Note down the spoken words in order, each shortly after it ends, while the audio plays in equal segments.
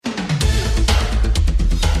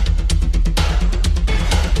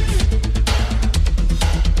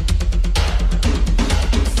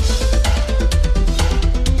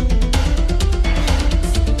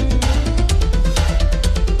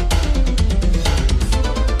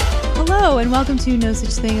Hello, and welcome to No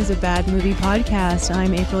Such Thing as a Bad Movie podcast.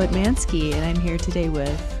 I'm April Atmansky, and I'm here today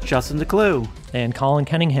with... Justin DeClue. And Colin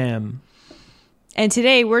Cunningham. And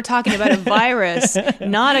today we're talking about a virus,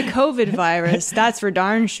 not a COVID virus. That's for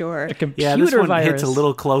darn sure. A computer Yeah, this one virus. hits a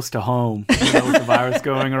little close to home, with the virus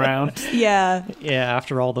going around. Yeah. Yeah,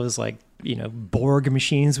 after all those, Borg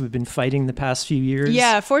machines we've been fighting the past few years.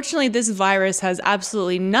 Yeah, fortunately, this virus has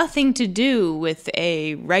absolutely nothing to do with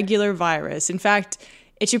a regular virus. In fact,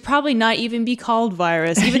 it should probably not even be called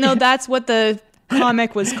virus, even though that's what the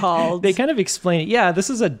comic was called. They kind of explain it. Yeah,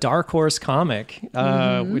 this is a Dark Horse comic,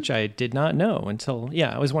 which I did not know until,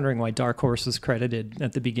 I was wondering why Dark Horse was credited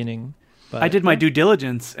at the beginning. But I did my due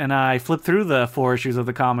diligence, and I flipped through the 4 issues of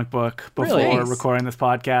the comic book before Really? Nice. recording this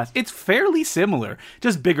podcast. It's fairly similar,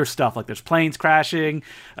 just bigger stuff. Like there's planes crashing,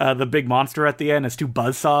 the big monster at the end has 2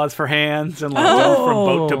 buzzsaws for hands, and jump from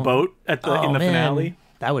boat to boat in the finale.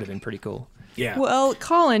 That would have been pretty cool. Yeah. Well,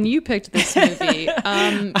 Colin, you picked this movie.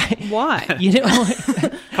 Why? You know,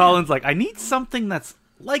 Colin's like, I need something that's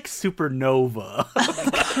like Supernova.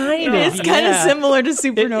 kind of. It's kind of similar to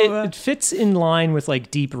Supernova. It fits in line with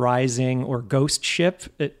Deep Rising or Ghost Ship.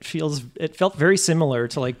 It felt very similar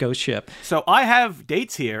to Ghost Ship. So I have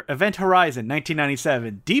dates here. Event Horizon,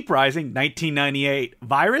 1997. Deep Rising, 1998.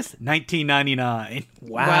 Virus, 1999.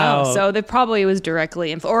 Wow. So that probably was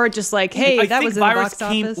directly, or just hey, I that think was in the Virus box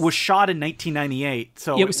office. was shot in 1998.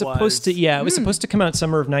 So it was supposed to. Yeah, it was supposed to come out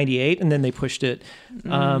summer of '98, and then they pushed it.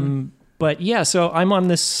 But yeah, so I'm on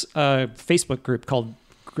this Facebook group called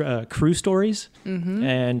Crew Stories,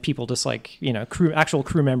 and people just actual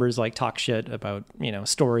crew members talk shit about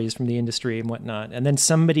stories from the industry and whatnot. And then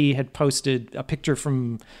somebody had posted a picture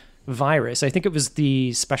from Virus. I think it was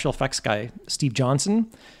the special effects guy, Steve Johnson,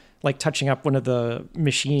 touching up one of the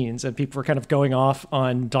machines, and people were kind of going off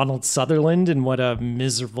on Donald Sutherland and what a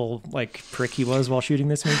miserable prick he was while shooting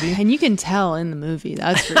this movie. And you can tell in the movie,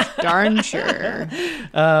 that's for darn sure.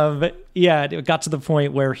 But yeah, it got to the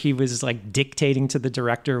point where he was dictating to the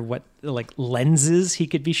director what lenses he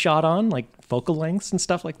could be shot on, focal lengths and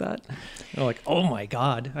stuff like that. They're oh my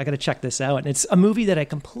God, I got to check this out. And it's a movie that I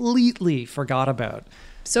completely forgot about.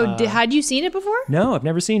 So had you seen it before? No, I've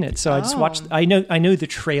never seen it. So I just watched. I know the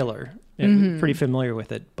trailer. I'm pretty familiar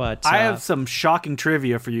with it, but I have some shocking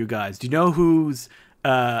trivia for you guys. Do you know whose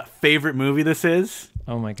favorite movie this is?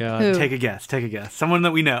 Oh my God. Who? Take a guess. Someone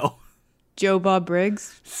that we know. Joe Bob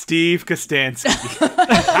Briggs? Steve Kostansky.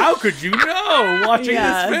 How could you know watching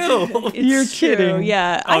this film? You're kidding.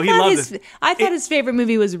 Yeah. Oh, he loved it. I thought his favorite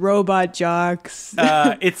movie was Robot Jocks.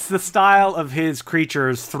 It's the style of his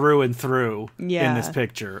creatures through and through in Yeah. this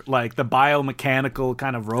picture. The biomechanical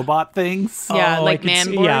kind of robot things. Yeah, Oh, like I could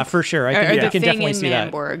see- Manborg. yeah, for sure. I Or can the thing definitely in see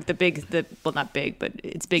that. Manborg. Well, not big, but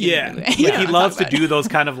it's big Yeah, in the movie. he loves to do those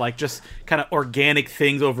kind of just kind of organic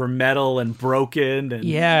things over metal and broken. And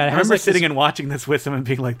Yeah, it I has, remember this- sitting and watching this with him and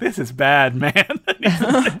being like, "This is bad, man." And he's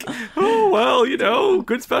 "Oh well,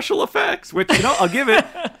 good special effects." Which I'll give it.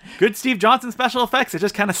 Good Steve Johnson special effects. They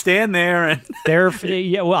just kind of stand there and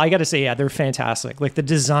I got to say, they're fantastic. The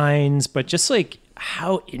designs, but just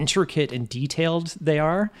how intricate and detailed they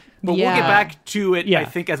are. But we'll get back to it. Yeah. I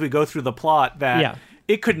think as we go through the plot that. Yeah.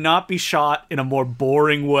 It could not be shot in a more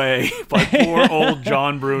boring way by poor old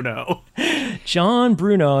John Bruno. John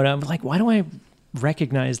Bruno, and I'm why do I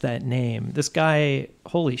recognize that name? This guy,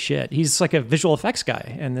 holy shit, he's a visual effects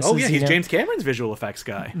guy, and this is He's James Cameron's visual effects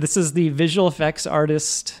guy. This is the visual effects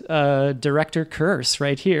artist director curse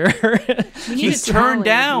right here. He's turned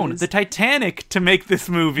down the Titanic to make this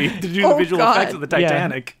movie, to do the visual effects of the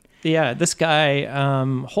Titanic. Yeah, this guy,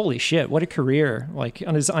 holy shit, what a career.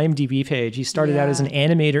 On his IMDb page, he started out as an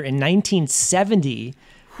animator in 1970.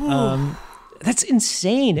 That's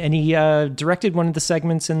insane. And he directed one of the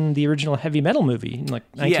segments in the original Heavy Metal movie in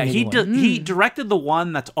 1981. He directed the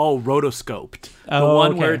one that's all rotoscoped. The Oh,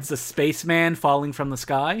 one okay. where it's a spaceman falling from the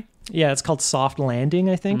sky. Yeah, it's called Soft Landing,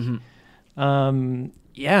 I think.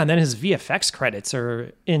 Yeah, and then his VFX credits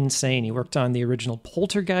are insane. He worked on the original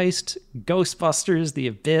Poltergeist, Ghostbusters, The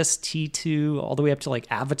Abyss, T2, all the way up to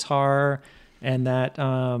Avatar, and that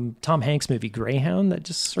Tom Hanks movie Greyhound that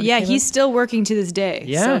just sort of came he's out. still working to this day.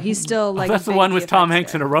 Yeah. So he's still That's the one with Tom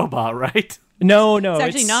Hanks and a robot, right? No, It's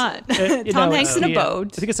actually not. Tom Hanks in a boat.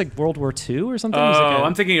 I think it's World War II or something. Oh,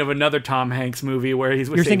 I'm thinking of another Tom Hanks movie where he's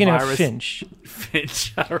with You're thinking virus. of Finch.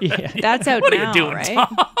 Finch. All right. Yeah. That's out What now, are you doing, right?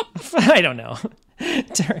 Tom? I don't know.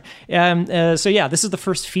 So yeah, this is the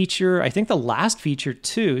first feature. I think the last feature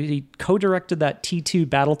too. He co-directed that T2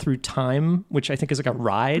 Battle Through Time, which I think is a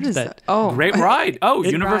ride. What is that? that? Oh, Great ride. Oh,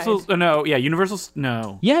 It- Universal's. No, yeah, Universal's.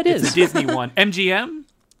 No. Yeah, it It's is. the Disney one. MGM,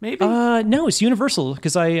 maybe? No, it's Universal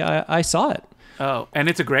because I saw it. Oh, and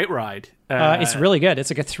it's a great ride. It's really good. It's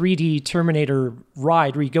like a 3D Terminator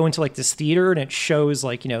ride where you go into like this theater and it shows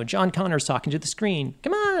like, John Connor's talking to the screen.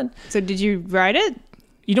 Come on. So did you ride it?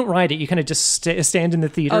 You don't ride it. You kind of just stand in the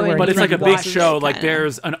theater. Oh, But it's like a big watches show. it, Like kinda.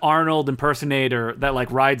 there's an Arnold impersonator that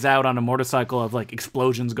like rides out on a motorcycle of like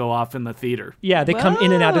explosions go off in the theater. Yeah, they come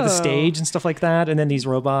in and out of the Whoa. stage and stuff like that. And then these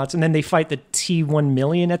robots. And then they fight the T-1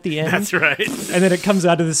 million at the end. That's right. And then it comes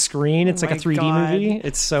out of the screen. It's like a my 3D God. movie.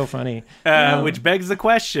 It's so funny. Which begs the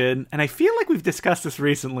question, and I feel like we've discussed this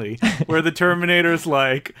recently, where the Terminator's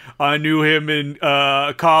like, I knew him in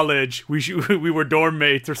college. We were dorm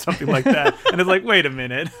mates or something like that. And it's like, wait a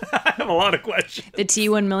minute. I have a lot of questions. The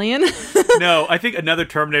T1 million? No, I think another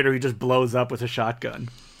Terminator he just blows up with a shotgun.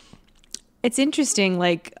 It's interesting,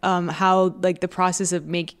 like how like the process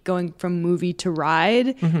of going from movie to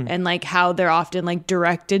ride, and like how they're often like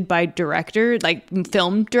directed by like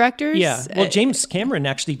film directors. Yeah. Well, James Cameron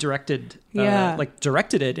actually directed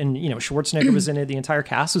it, and Schwarzenegger was in it. The entire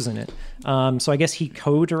cast was in it. So I guess he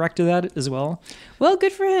co-directed that as well. Well,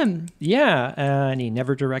 good for him. Yeah, and he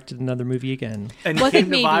never directed another movie again. And Well, I came think to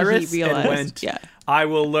maybe he Virus realized, and went, yeah. I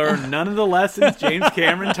will learn none of the lessons James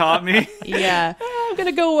Cameron taught me. Yeah. I'm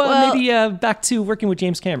gonna go maybe back to working with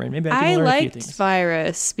James Cameron. Maybe I can learn a few liked things.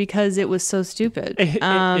 Virus because it was so stupid. It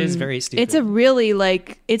is very stupid. It's a really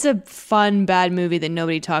it's a fun bad movie that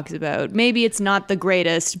nobody talks about. Maybe it's not the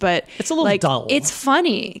greatest, but It's a little dull. It's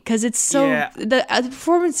funny because it's so the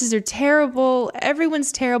performances are terrible.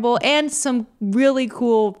 Everyone's terrible, and some really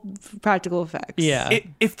cool practical effects. Yeah.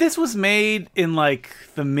 If this was made in like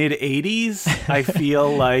the mid 80s, I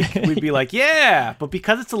feel like we'd be like, yeah. But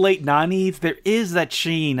because it's the late 90s, there is that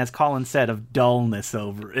sheen, as Colin said, of dullness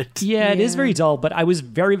over it. Yeah, it is Yeah. very dull, but I was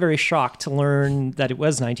very, very shocked to learn that it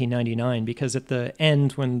was 1999 because at the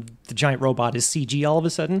end, when the giant robot is CG all of a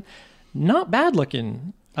sudden, not bad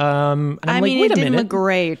looking. And I'm I mean, like, wait it a didn't minute. look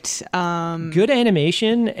great. Good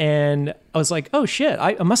animation, and I was like, oh shit,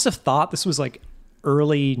 I must have thought this was like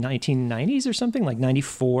early 1990s or something, like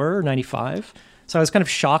 94 or 95. So I was kind of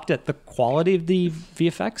shocked at the quality of the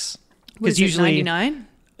VFX. Was it 99?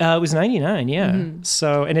 It was 99, yeah.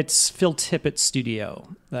 So, and it's Phil Tippett's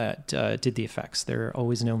studio that did the effects. They're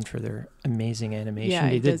always known for their amazing animation. Yeah,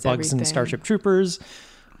 they he did does Bugs and everything. Starship Troopers.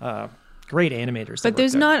 Great animators. But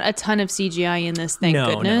there's not a ton of CGI in this, thank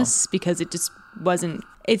No, goodness, because it just wasn't.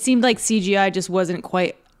 It seemed like CGI just wasn't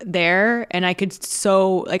quite there, and I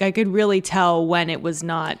could really tell when it was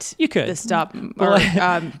not. You could. the stop Well, or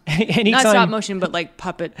anytime, not stop motion, but like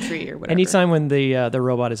puppetry or whatever. anytime when the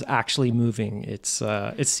robot is actually moving, it's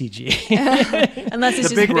CG. Unless it's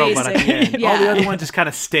The just big basic. robot at the end. Yeah. All the other ones just kind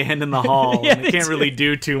of stand in the hall Yeah, and they they can't really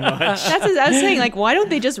do too much. That's what I was saying. Like, why don't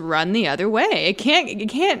they just run the other way? You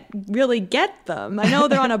can't really get them. I know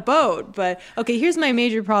they're on a boat, but okay. Here's my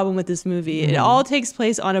major problem with this movie. It all takes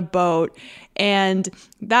place on a boat, and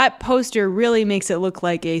that poster really makes it look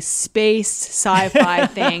like a space sci-fi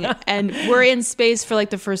thing. And we're in space for like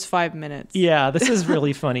the first 5 minutes. Yeah, this is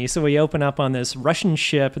really funny. So we open up on this Russian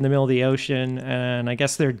ship in the middle of the ocean, and I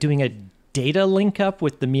guess they're doing a data link up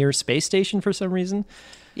with the Mir space station for some reason.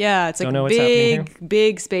 Yeah, it's like Don't know a what's happening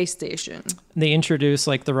big space station. They introduce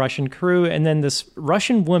like the Russian crew, and then this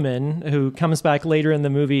Russian woman who comes back later in the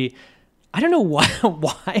movie. I don't know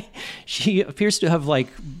why she appears to have like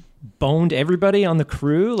boned everybody on the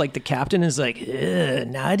crew. Like the captain is like,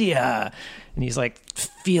 Nadia, and he's like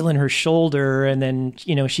feeling her shoulder, and then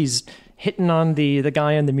she's hitting on the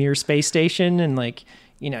guy on the Mir space station, and like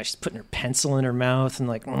she's putting her pencil in her mouth, and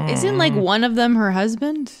like Isn't like one of them her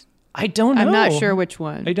husband? I don't know. I'm not sure which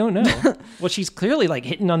one. I don't know. Well, she's clearly like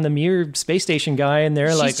hitting on the Mir space station guy, and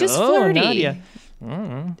they're She's like, just oh, flirty. Nadia.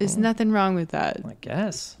 There's nothing wrong with that. I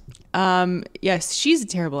guess. Yes, she's a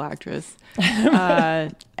terrible actress.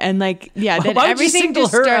 And like, yeah, then Why would you everything single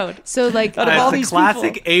just her starts. out? So like, Out of all It's these the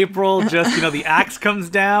classic people. April, just, the axe comes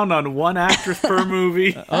down on one actress per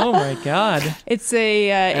movie. Oh my god. it's a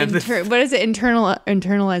And what is it?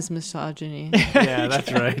 Internalized misogyny. Yeah,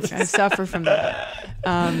 that's right. I suffer from that.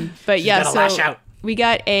 But yeah, gotta lash so out. we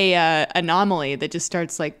got a anomaly that just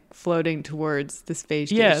starts like floating towards the space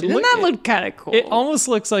station, Yeah, and that looked kind of cool. It almost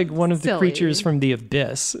looks like one of the Silly. creatures from the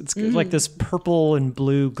Abyss. It's like this purple and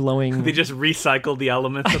blue glowing. They just recycled the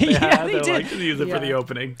elements that they Yeah, had. they They're did. like, to use it for the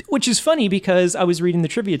opening. Which is funny because I was reading the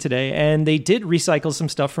trivia today, and they did recycle some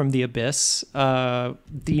stuff from the Abyss.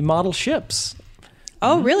 The model ships.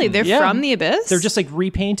 Oh, really? They're Yeah. from the Abyss? They're just like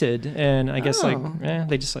repainted, and I guess Oh.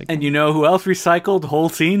 they just like And you know who else recycled whole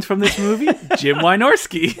scenes from this movie? Jim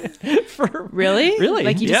Wynorski. Really? Really?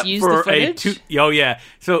 Like, he just used for the footage? Oh yeah.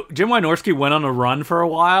 So Jim Wynorski went on a run for a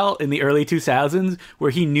while in the early 2000s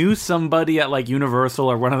where he knew somebody at like Universal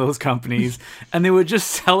or one of those companies, and they would just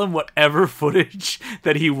sell him whatever footage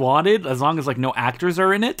that he wanted as long as like no actors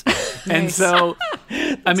are in it. And so,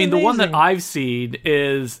 I mean, the one that amazing. I've seen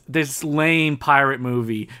is this lame pirate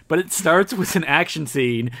movie, but it starts with an action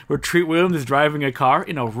scene where Treat Williams is driving a car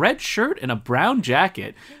in a red shirt and a brown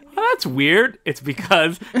jacket. Well, that's weird. It's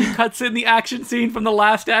because he cuts in the action scene from The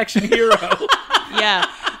Last Action Hero. Yeah.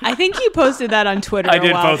 I think you posted that on Twitter I a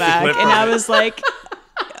did while post a back. clip And of I it. was like,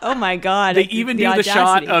 oh my God. They even do the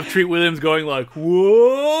shot of Treat Williams going like,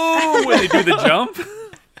 whoa, when they do the jump.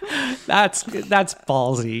 That's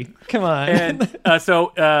ballsy. Come on. And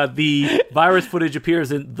so the virus footage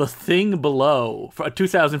appears in The Thing Below, for a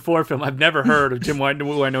 2004 film I've never heard of Jim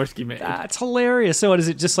Wynorski made. That's hilarious. So what is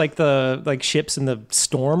it? Just like the ships in the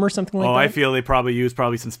storm or something like that? I feel they probably used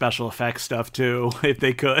some special effects stuff too, if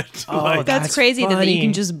they could. Oh, That's crazy that funny. you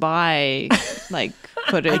can just buy like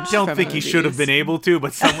footage. I don't from think he movies. should have been able to,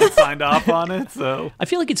 but someone signed off on it. So I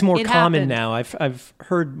feel like it's more It common happened. now. I've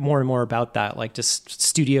heard more and more about that, like just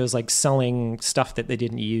studios like selling stuff that they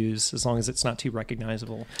didn't use as long as it's not too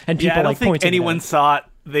recognizable. And people yeah, I don't like think pointing anyone it out. thought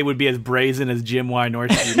they would be as brazen as Jim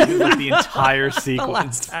Wynorski did with the entire The sequence.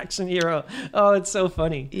 Last Action Hero. Oh, it's so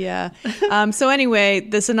funny. Yeah. So anyway,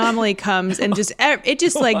 this anomaly comes and just it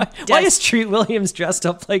just like Why is Treat Williams dressed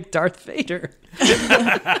up like Darth Vader?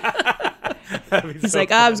 he's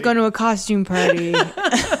like, I was going to a costume party.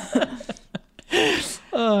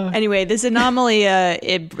 Anyway, this anomaly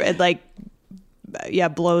it like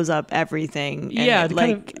blows up everything. And Yeah, it it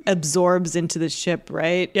like kind absorbs into the ship,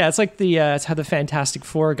 right? Yeah, it's like it's how the Fantastic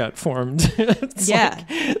Four got formed. It's Yeah.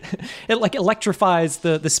 it like electrifies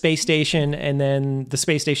the space station, and then the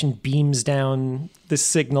space station beams down the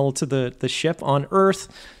signal to the ship on Earth.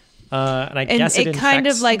 And I And guess it kind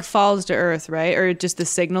of infects- like falls to Earth, right? Or just the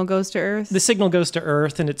signal goes to Earth? the signal goes to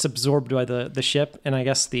Earth, and it's absorbed by the ship. And I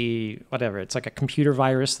guess it's like a computer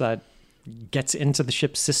virus that gets into the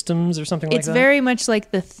ship's systems or something like It's that. very much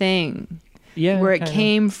like The Thing, yeah, where it kinda.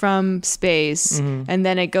 came from space and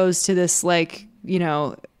then it goes to this like,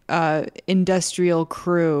 industrial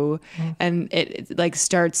crew and it like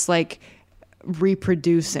starts like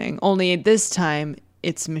reproducing. Only this time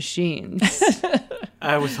it's machines.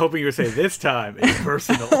 I was hoping you would say this time it's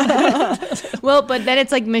personal. Well, but then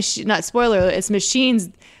it's like not spoiler alert, it's machines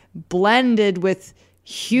blended with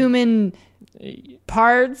human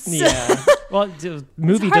parts. Yeah. Well, the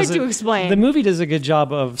movie hard does to explain. The movie does a good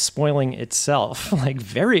job of spoiling itself, like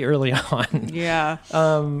very early on. Yeah.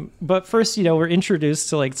 But first, we're introduced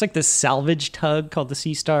to it's like this salvage tug called the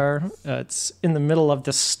Sea Star. It's in the middle of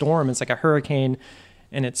this storm. It's like a hurricane,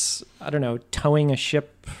 and it's towing a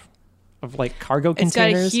ship of like cargo It's got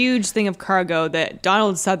containers. a huge thing of cargo that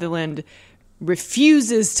Donald Sutherland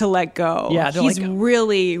refuses to let go. Yeah, they're he's like-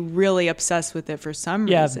 really, really obsessed with it for some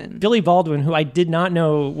reason. Billy Baldwin, who I did not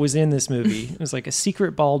know was in this movie, it was like a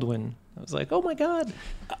secret Baldwin. I was like, oh my god.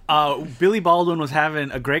 Billy Baldwin was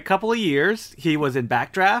having a great couple of years. He was in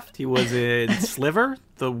Backdraft. He was in Sliver,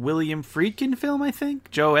 the William Friedkin film, I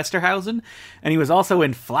think, Joe Esterhausen, and he was also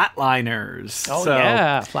in Flatliners. Oh So,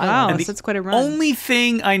 yeah, Wow, And the so that's quite a run. only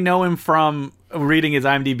thing I know him from reading his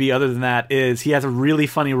IMDb other than that is he has a really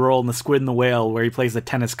funny role in The Squid and the Whale where he plays the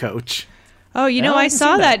tennis coach. Oh, I I haven't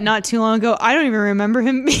saw seen that that. not too long ago. I don't even remember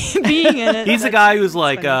him being in it. He's the guy who's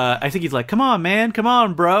like, I think he's like, come on, man, come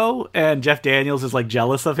on, bro. And Jeff Daniels is like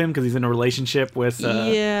jealous of him because he's in a relationship with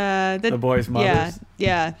the boys' mothers.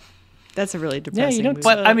 Yeah. That's a really depressing don't- movie.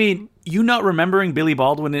 But I mean, you not remembering Billy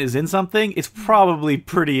Baldwin is in something, it's probably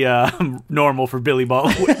pretty normal for Billy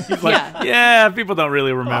Baldwin. He's like, yeah, people don't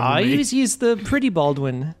really remember me. he's the pretty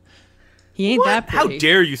Baldwin. he ain't that How pretty.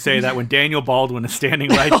 dare you say that when Daniel Baldwin is standing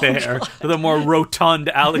right there with a more rotund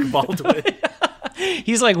Alec Baldwin?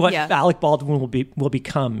 He's like what Yeah. Alec Baldwin will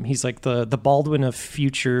become. He's like the Baldwin of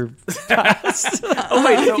future. Oh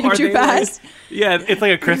wait, so are Future they past. like, yeah, it's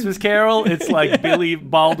like a Christmas Carol. It's like Billy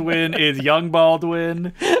Baldwin is young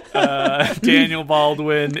Baldwin. Daniel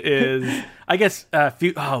Baldwin is, I guess,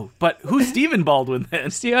 but who's Stephen Baldwin then?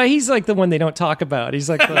 He's like the one they don't talk about. He's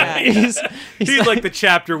like the, Yeah. He's like the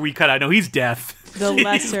chapter we cut. I know he's deaf. The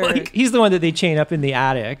lesser. he's the one that they chain up in the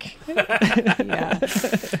attic. Yeah.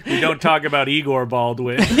 We don't talk about Igor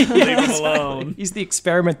Baldwin. Leave him alone. He's the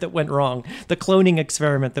experiment that went wrong, the cloning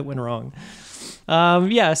experiment that went wrong.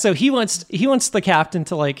 So he wants the captain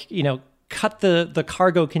to cut the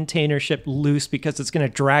cargo container ship loose because it's going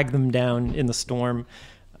to drag them down in the storm.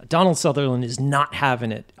 Donald Sutherland is not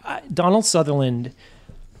having it. Donald Sutherland,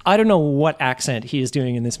 I don't know what accent he is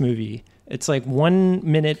doing in this movie. It's like 1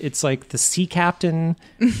 minute it's like the sea captain,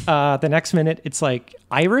 the next minute it's like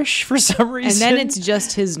Irish for some reason, And then it's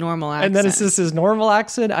just his normal accent. and then it's just his normal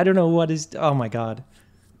accent. I don't know what is. Oh my god.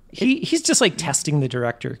 He's just like testing the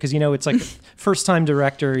director because it's like first time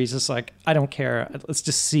director. He's just like, I don't care. Let's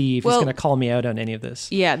just see if he's going to call me out on any of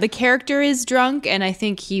this. Yeah, the character is drunk, and I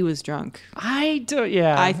think he was drunk. I don't.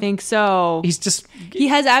 Yeah, I think so. He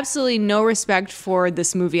has absolutely no respect for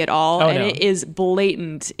this movie at all, and no. it is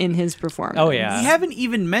blatant in his performance. Oh yeah. We haven't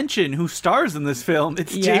even mentioned who stars in this film.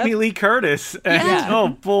 It's Yep. Jamie Lee Curtis. And oh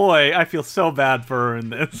boy, I feel so bad for her in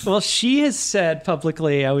this. Well, she has said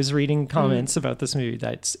publicly, I was reading comments about this movie,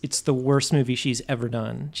 that it's the worst movie she's ever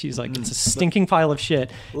done. She's like, it's a stinking pile of shit.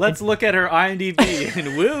 Let's look at her IMDb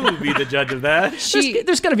and we'll be the judge of that.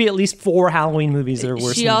 There's got to be at least 4 Halloween movies that are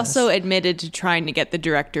worse She than also this. admitted to trying to get the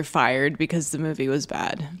director fired because the movie was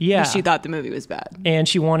bad. Yeah. She thought the movie was bad. And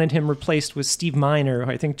she wanted him replaced with Steve Miner, who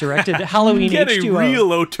I think directed Halloween Get a H2O.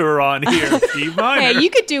 real auteur on here, Steve Miner. Hey, you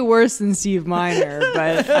could do worse than Steve Miner,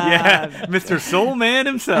 but yeah, Mr. Soul Man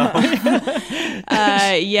himself.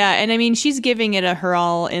 yeah, and I mean, she's giving it her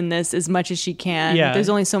all in this as much as she can. Yeah. There's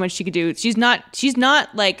only so much she could do. She's not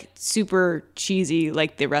like super cheesy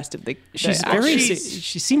like the rest of the. She's actors.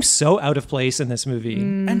 she seems so out of place in this movie.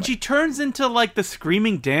 And she turns into like the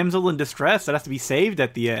screaming damsel in distress that has to be saved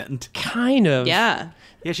at the end. Kind of. Yeah.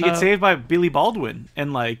 Yeah, she gets saved by Billy Baldwin,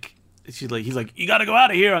 and like he's like, you got to go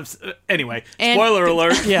out of here. Anyway, And- spoiler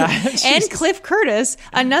alert. Yeah. And Cliff Curtis,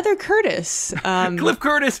 another Curtis. Cliff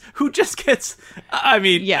Curtis, who just gets, I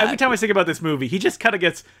mean, Yeah. every time I think about this movie, he just kind of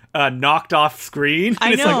gets knocked off screen. I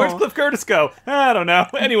And it's like, know. where's Cliff Curtis go? I don't know.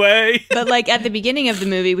 Anyway. But like at the beginning of the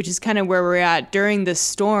movie, which is kind of where we're at during the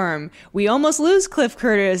storm, we almost lose Cliff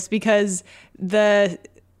Curtis because the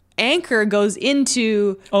anchor goes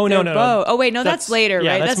into Oh, no, their no, no. boat. Oh wait, no, that's later,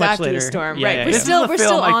 yeah, right? that's That's much after later. the storm, Yeah, right? yeah, We're yeah. This still is a we're film,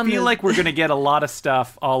 still I on feel the, like we're going to get a lot of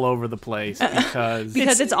stuff all over the place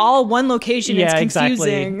because it's all one location. Yeah, It's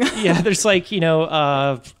confusing. exactly. Yeah, there's like,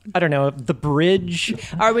 I don't know, the bridge.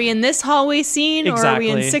 Are we in this hallway scene or are we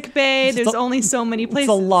in Exactly. sick bay? It's There's a- only so many It's places.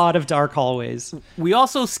 a lot of dark hallways. we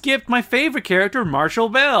also skipped my favorite character, Marshall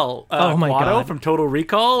Bell. Oh my Quado God. from Total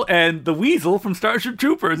Recall and the Weasel from Starship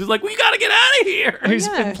Troopers. He's like, we got to get out of here. Who's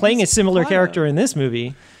yeah, been playing a he's similar Quado. character in this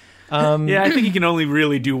movie. Yeah, I think he can only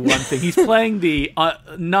really do one thing. He's playing the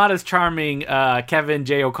not as charming Kevin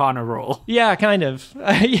J. O'Connor role. Yeah, kind of.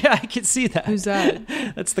 Yeah, I can see that. Who's that?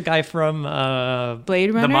 That's the guy from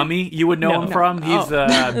Blade Runner. The Mummy, you would know No. him from. He's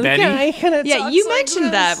Benny. Yeah, you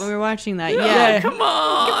mentioned that when we were watching that. Yeah. Come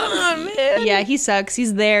on. man. Yeah, he sucks.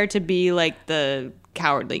 He's there to be like the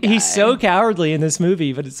cowardly guy. He's so cowardly in this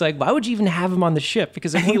movie, but it's like, why would you even have him on the ship?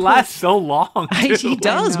 Because at He one point- lasts so long. Too. He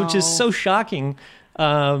does, which is know. so shocking.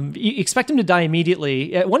 You expect him to die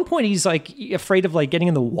immediately. At one point, he's like afraid of like getting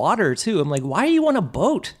in the water too. I'm like, why are you on a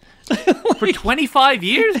boat? For 25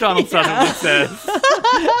 years, Donald Sutherland says.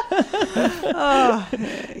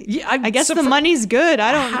 Yeah, I guess the money's good.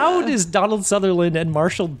 I don't How know. does Donald Sutherland and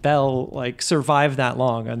Marshall Bell like survive that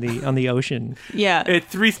long on the ocean? Yeah. It's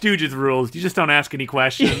Three Stooges rules. You just don't ask any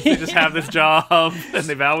questions. They just have this job, and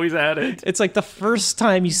they've always had it. It's like the first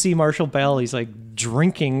time you see Marshall Bell, he's like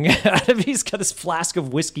drinking out of. He's got this flask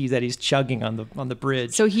of whiskey that he's chugging on the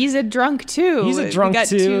bridge. So he's a drunk too. He's a drunk, we got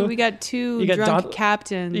too. We got two You got drunk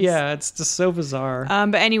captains. Yeah, it's just so bizarre.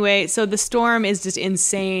 But anyway, so the storm is just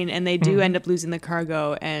insane, and they do end up losing the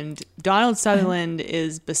cargo. And Donald Sutherland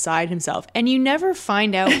is beside himself, and you never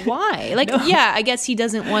find out why. Like, yeah, I guess he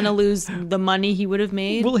doesn't want to lose the money he would have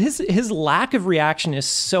made. Well, his lack of reaction is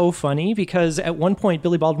so funny because at one point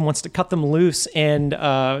Billy Baldwin wants to cut them loose, and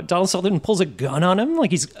Donald Sutherland pulls a gun on him,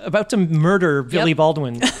 like he's about to murder Billy Yep.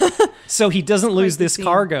 Baldwin. So he doesn't lose the this scene.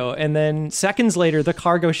 cargo, and then seconds later the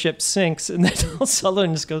cargo ship sinks, and then Donald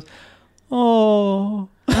Sutherland just goes, "Oh."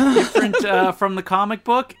 Different from the comic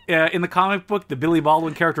book. In the comic book, the Billy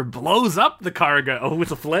Baldwin character blows up the cargo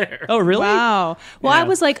with a flare. Oh, really? Wow. Well, I Yeah.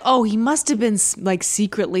 was like, oh, he must have been like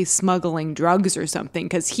secretly smuggling drugs or something,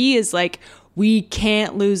 because he is like, we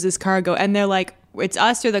can't lose this cargo, and they're like, it's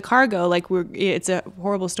us or the cargo. Like it's a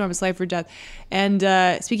horrible storm. It's life or death. And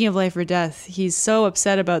speaking of life or death, he's so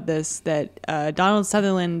upset about this that Donald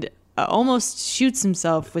Sutherland almost shoots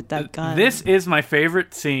himself with that gun. This is my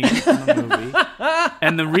favorite scene in the movie.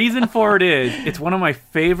 And the reason for it is, it's one of my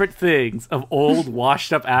favorite things of old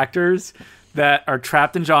washed up actors that are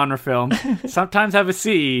trapped in genre films sometimes have a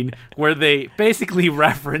scene where they basically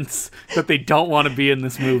reference that they don't want to be in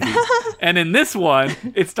this movie. And in this one,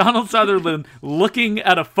 it's Donald Sutherland looking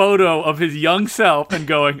at a photo of his young self and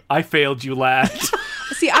going, I failed you, lad.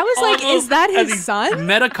 See, I was like, is that As his he- son?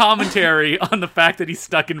 Meta commentary on the fact that he's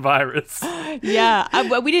stuck in virus. Yeah,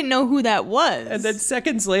 but we didn't know who that was. And then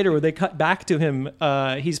seconds later, when they cut back to him,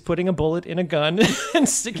 he's putting a bullet in a gun and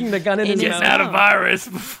sticking the gun in his his mouth. Getting out of virus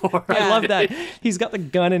before. I love that. He's got the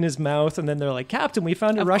gun in his mouth, and then they're like, Captain, we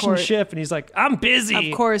found a Russian course. ship. And he's like, I'm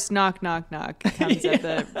busy. Of course, knock, knock, knock comes at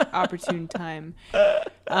the opportune time.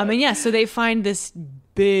 And yeah, so they find this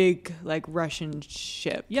big, like, Russian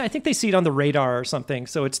ship. Yeah, I think they see it on the radar or something.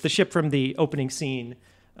 So it's the ship from the opening scene.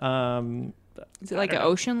 Is it like an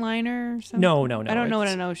ocean liner or something? No. I don't know what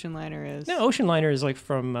an ocean liner is. No, ocean liner is like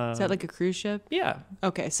from... Is that like a cruise ship? yeah,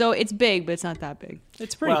 Okay, so it's big, but it's not that big.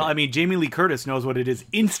 it's pretty Well, big. I mean, Jamie Lee Curtis knows what it is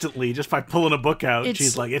instantly just by pulling a book out. It's-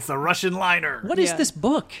 She's like, it's the Russian liner. What is Yeah. this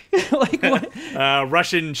book? Like what?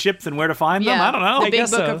 Russian ships and where to find them? Yeah, I don't know. The big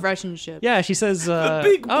guess book so. of Russian ships. Yeah, she says... The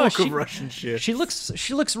big book she, of Russian ships.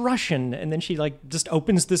 She looks Russian, and then she like just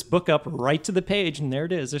opens this book up right to the page, and there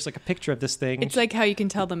it is. There's like a picture of this thing. It's like how you can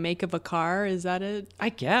tell the make of a car. Is that it? I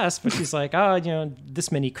guess, but she's like, oh,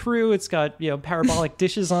 this many crew. It's got parabolic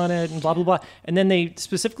dishes on it, and blah blah blah. And then they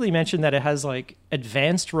specifically mention that it has like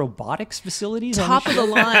advanced robotics facilities. Top on of the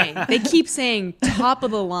line. They keep saying top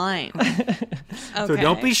of the line. So Okay.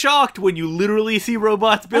 don't be shocked when you literally see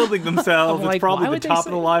robots building themselves. I'm like, It's probably why the would they top say-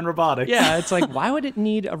 of the line robotics. Yeah, it's like, why would it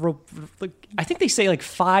need I think they say like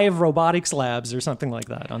 5 robotics labs or something like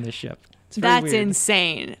that on this ship. It's very That's weird.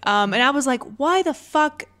 insane. And I was like, why the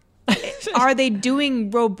fuck are they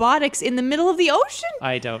doing robotics in the middle of the ocean?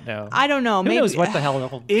 I don't know. I don't know. Who Maybe knows what the hell the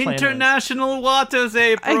whole plan was. International waters,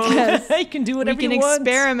 April. I guess. He can do We whatever can he wants.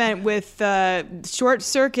 experiment with short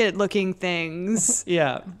circuit looking things.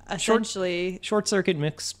 Yeah, Essentially, short circuit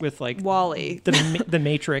mixed with like Wally. the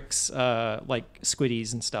Matrix, like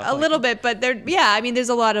squiddies and stuff. A like little bit, but I mean, there's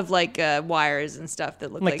a lot of like wires and stuff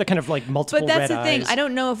that look like the kind of like multiple. But that's red the thing. eyes. I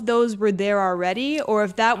don't know if those were there already or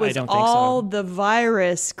if that was don't think so. all the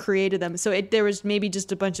virus created them. So there was maybe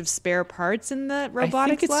just a bunch of spare parts in the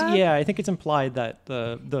robotics lab. I think it's implied that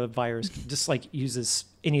the virus just like uses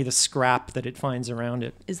any of the scrap that it finds around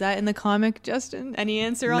it. Is that in the comic, Justin? Any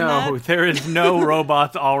answer on No, that? there is no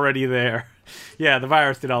robots already there. Yeah, the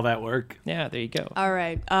virus did all that work. Yeah, there you go. All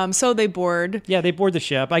right. So they board. Yeah, they board the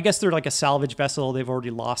ship. I guess they're like a salvage vessel. They've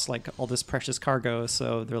already lost like all this precious cargo,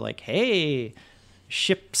 so they're like, "Hey,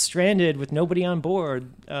 ship stranded with nobody on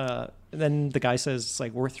board." Then the guy says it's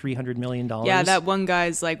like worth $300 million. Yeah, that one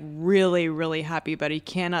guy's like really, really happy, but he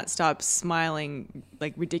cannot stop smiling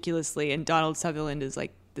like ridiculously. And Donald Sutherland is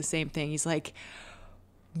like the same thing. He's like,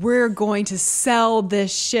 we're going to sell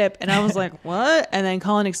this ship. And I was like, what? And then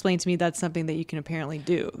Colin explained to me that's something that you can apparently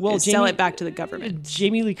do. Well, is sell it back to the government.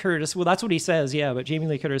 Jamie Lee Curtis, well, that's what he says, yeah, but Jamie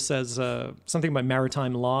Lee Curtis says something about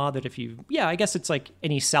maritime law that if you, I guess it's like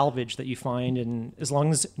any salvage that you find, and as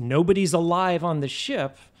long as nobody's alive on the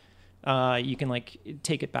ship, you can like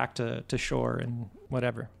take it back to shore and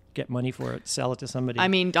whatever, get money for it, sell it to somebody. I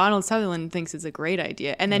mean, Donald Sutherland thinks it's a great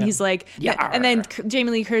idea. And then Yeah. he's like, Yarr. and then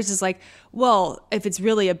Jamie Lee Curtis is like, well, if it's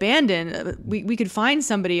really abandoned, we could find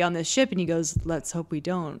somebody on this ship. And he goes, let's hope we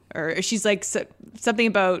don't. Or she's like, something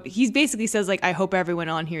about, he basically says like, I hope everyone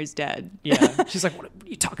on here is dead. yeah, she's like, what are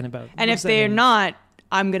you talking about? And What if does that they're mean?" not,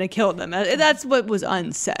 I'm going to kill them. That's what was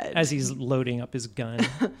unsaid. As he's loading up his gun.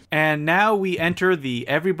 And now we enter the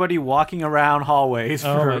everybody walking around hallways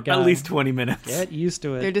Oh for my at God. least 20 minutes. Get used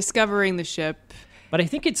to it. They're discovering the ship. But I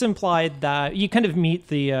think it's implied that you kind of meet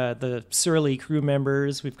the surly crew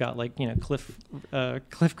members. We've got like Cliff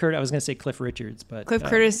Curtis. I was going to say Cliff Richards, but Cliff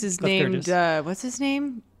Curtis is Cliff named, Curtis. what's his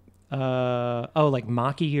name? Like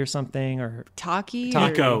Maki or something, or Taki?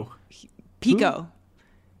 Pico. Pico.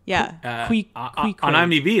 Yeah. Queequeg. On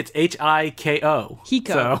IMDb, it's Hiko. Hiko.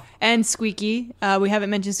 So, And Squeaky. We haven't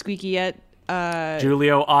mentioned Squeaky yet.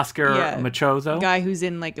 Julio Oscar yeah. Machozo. Guy who's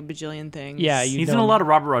in like a bajillion things. Yeah, He's in a lot of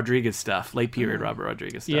Robert Rodriguez stuff, late period Robert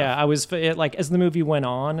Rodriguez stuff. Yeah, I was like, as the movie went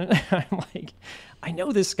on, I'm like, I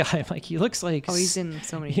know this guy. I'm like, he looks like. Oh, he's in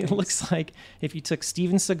so many He things. looks like if you took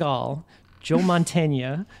Steven Seagal, Joe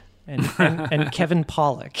Mantegna, and Kevin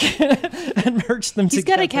Pollak and merged them He's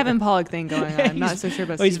together. got a Kevin Pollak thing going on. I'm not so sure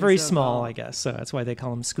about Well, he's Steven very Seagal. small, I guess, so that's why they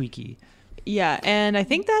call him Squeaky. Yeah, and I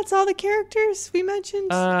think that's all the characters we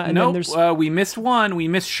mentioned. And Nope, then there's we missed one. We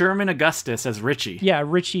missed Sherman Augustus as Richie. yeah,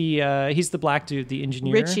 Richie. He's the black dude, the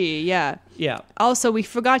engineer. Richie, yeah. Yeah. Also, we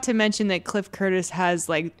forgot to mention that Cliff Curtis has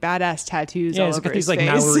like badass tattoos Yeah, all he's over got his these like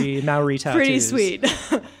face. Maori tattoos. Pretty sweet.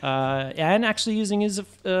 And actually using his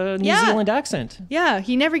New Yeah. Zealand accent. Yeah,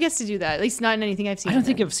 he never gets to do that. At least not in anything I've seen. I don't of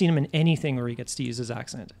think him. I've seen him in anything where he gets to use his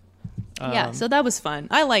accent. Yeah, so that was fun.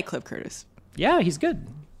 I like Cliff Curtis. Yeah, he's good.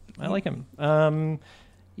 I like him.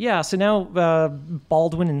 Yeah, so now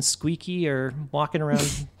Baldwin and Squeaky are walking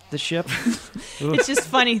around the ship. It's just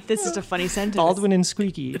funny. This is a funny sentence. Baldwin and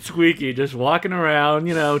Squeaky. Squeaky just walking around,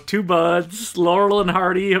 two buds, Laurel and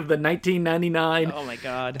Hardy of the 1999 Oh my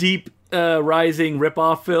god. deep rising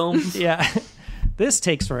ripoff films. Yeah. This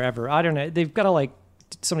takes forever. I don't know. They've got to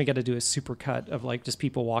somebody got to do a super cut of just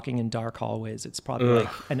people walking in dark hallways. It's probably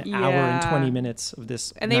an hour and 20 minutes of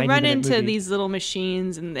this. And they run into movie. these little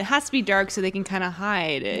machines, and it has to be dark so they can kind of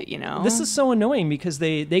hide it, This is so annoying because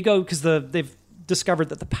they go because they've discovered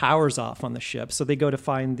that the power's off on the ship, so they go to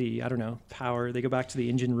find the power. They go back to the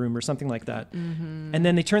engine room or something like that, and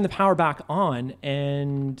then they turn the power back on,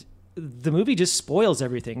 and the movie just spoils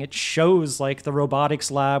everything. It shows the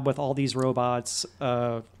robotics lab with all these robots.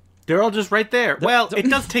 They're all just right there. Well, it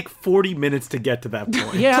does take 40 minutes to get to that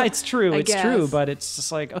point. Yeah, it's true. I It's guess. true, but it's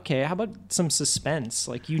just okay, how about some suspense?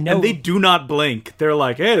 And they do not blink. They're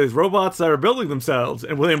like, hey, there's robots that are building themselves.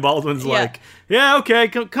 And William Baldwin's like, yeah, okay,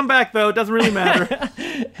 come back, though. It doesn't really matter.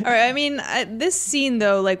 All right. I mean, this scene,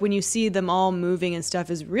 though, when you see them all moving and stuff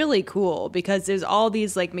is really cool because there's all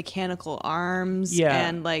these, mechanical arms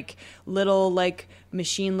and, little,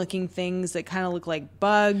 machine-looking things that kind of look like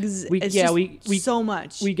bugs. We so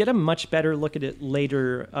much. We get a much better look at it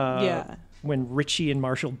later when Richie and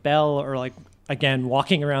Marshall Bell are, again,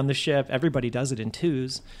 walking around the ship. Everybody does it in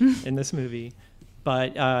twos in this movie.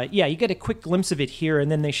 But you get a quick glimpse of it here, and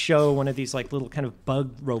then they show one of these little kind of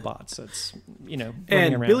bug robots that's running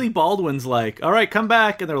and around. Billy Baldwin's like, all right, come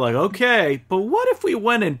back. And they're like, okay, but what if we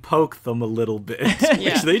went and poked them a little bit?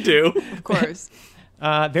 Which they do. Of course.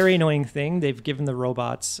 Very annoying thing. They've given the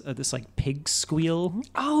robots this Oh, pig squeal.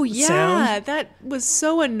 yeah. sound. That was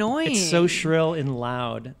so annoying. It's so shrill and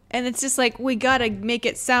loud. And it's just we gotta make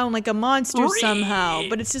it sound like a monster somehow.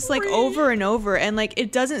 But it's just over and over. And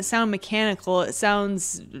it doesn't sound mechanical. It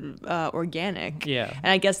sounds organic. Yeah.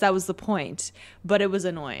 And I guess that was the point. But it was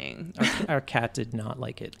annoying. Our cat did not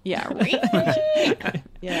like it. Yeah.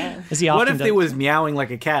 Yeah. As he What often if does. it was meowing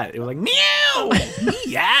like a cat? It was like, meow!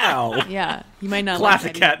 Meow! Yeah. You might not Classic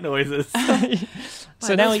like that cat noises.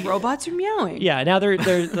 So now those robots are meowing. Yeah, now they're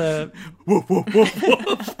the Woof, woof, woof,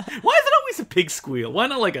 woof. Why is it always a pig squeal? Why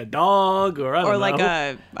not a dog or I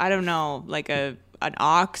don't know. An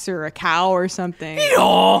ox or a cow or something.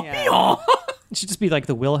 Meow, Yeah. meow. it should just be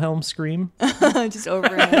the Wilhelm scream. Just over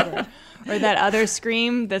and over. Or that other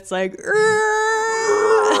scream that's I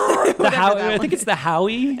think it's the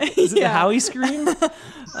Howie. Is it the Howie scream?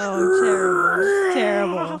 Oh,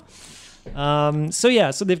 terrible. So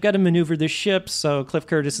they've got to maneuver the ship. So Cliff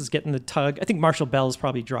Curtis is getting the tug. I think Marshall Bell is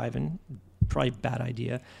probably driving. Probably a bad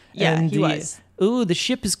idea. Yeah, and he was. Ooh, the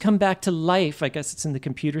ship has come back to life. I guess it's in the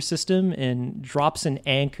computer system and drops an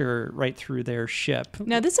anchor right through their ship.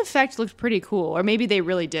 Now, this effect looked pretty cool. Or maybe they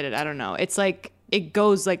really did it. I don't know. It's it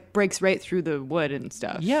goes breaks right through the wood and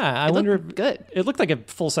stuff. Yeah, It wonder. looked good. It looked like a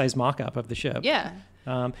full-size mock-up of the ship. Yeah.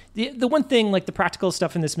 The one thing, the practical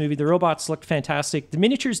stuff in this movie, the robots looked fantastic. The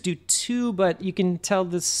miniatures do too, but you can tell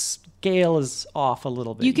the scale is off a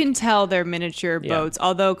little bit. You can tell they're miniature Yeah. boats.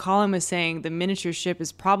 Although Colin was saying the miniature ship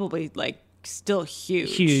is probably still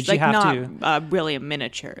huge. Huge, you have not really a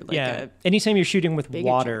miniature. Anytime you're shooting with big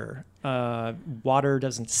water, water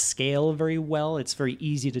doesn't scale very well. It's very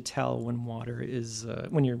easy to tell when water is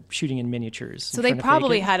when you're shooting in miniatures. So they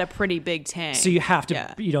probably had a pretty big tank. So you have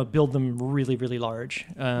to, Yeah. build them really, really large.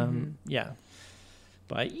 Yeah,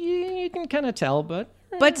 but you can kind of tell.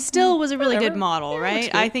 But still was a really Whatever. good model, Yeah, it right? looks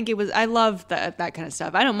good. I think it was. I love that kind of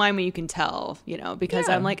stuff. I don't mind when you can tell, because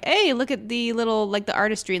Yeah. I'm like, hey, look at the little the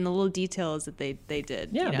artistry and the little details that they did.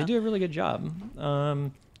 Yeah, they do a really good job.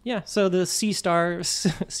 Yeah, so the Sea Star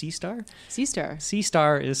Sea Star.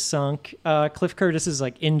 is sunk. Cliff Curtis is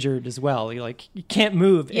injured as well. He can't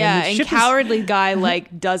move. Yeah, the and ship cowardly guy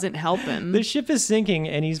doesn't help him. The ship is sinking,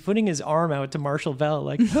 and he's putting his arm out to Marshall Bell,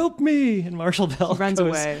 help me! And Marshall Bell Runs goes,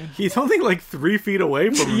 away. He's only 3 feet away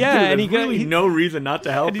from him. Yeah, too. and There's really no reason not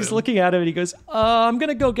to help And he's him. looking at him, and he goes, I'm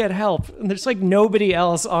gonna go get help. And there's nobody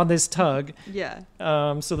else on this tug. Yeah.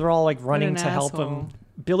 So they're all running an to help him. asshole.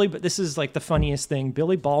 Billy, but this is the funniest thing.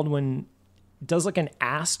 Billy Baldwin does an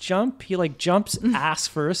ass jump. He jumps ass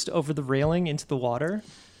first over the railing into the water.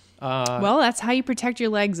 Well, that's how you protect your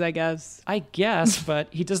legs, I guess. I guess, but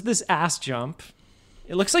he does this ass jump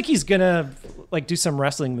It looks like he's gonna like do some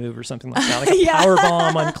wrestling move or something like that, like a Yeah. power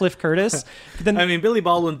bomb on Cliff Curtis. But then I mean, Billy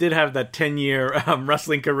Baldwin did have that 10-year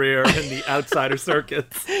wrestling career in the outsider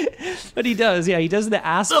circuits. but he does, yeah, he does the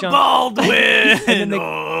ass The jump. Baldwin! then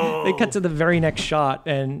Oh. They cut to the very next shot,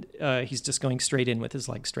 and he's just going straight in with his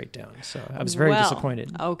leg straight down. So I was very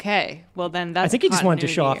disappointed. Okay, well then that's. I think he just wanted to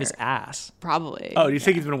show off continuity his ass. Probably. Oh, do you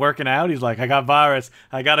think he's been working out? He's like, I got virus.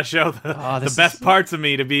 I got to show the this best is- parts of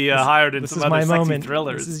me to be hired in This some is other my sexy moment.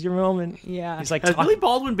 thrillers. This is your moment. Yeah. He's like, Has talk- Billy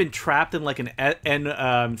Baldwin been trapped in like an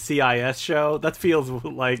NCIS show? That feels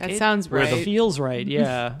like. That sounds where the- right. feels right.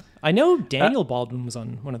 Yeah, I know Daniel Baldwin was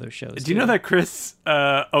on one of those shows. Do you know that Chris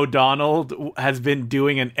O'Donnell has been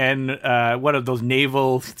doing one of those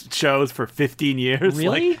naval shows for 15 years?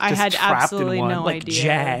 Really? Like, I just had trapped in absolutely one? no like idea.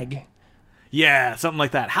 Jag? Yeah, something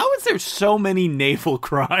like that. How is there so many naval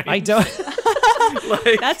crimes? I don't.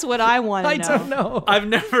 like, That's what I want to I know. don't know. I've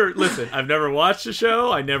never watched the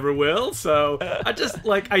show. I never will. So I just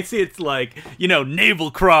I see it's like,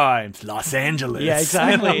 naval crimes, Los Angeles. Yeah,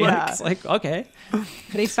 exactly. Yeah. It's like, okay.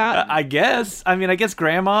 They found. I guess. I mean, I guess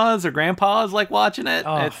grandmas or grandpas like watching it.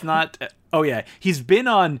 Oh. It's not. Oh yeah, he's been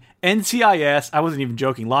on NCIS. I wasn't even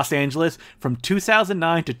joking. Los Angeles from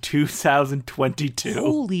 2009 to 2022.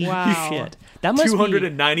 Holy Wow. shit. That must be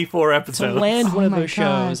 294 to episodes. land one of my those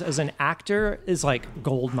God. shows as an actor is like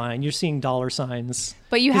gold mine. You're seeing dollar signs.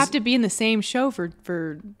 But you have to be in the same show for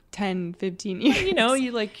 10, 15 years.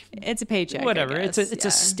 You like It's a paycheck. I whatever. guess, It's yeah.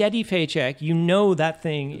 a steady paycheck. You know that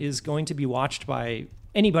thing is going to be watched by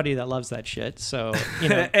anybody that loves that shit. So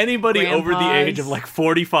Anybody over the Grandpas. age of like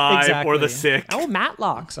 45 or the sick. Oh,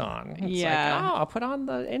 Matlock's on. It's Yeah. like, oh, I'll put on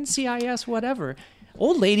the NCIS whatever.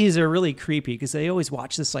 Old ladies are really creepy because they always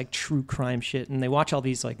watch this like true crime shit, and they watch all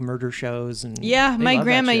these like murder shows. And Yeah, they my love that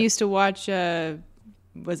grandma shit. used to watch.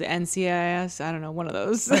 Was it NCIS? I don't know, one of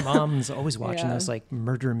those. My mom's always watching Yeah. those like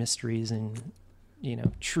murder mysteries and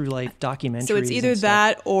true life documentaries. So it's either and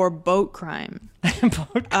that or boat crime.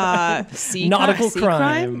 Sea Nautical sea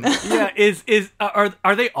crime. Yeah,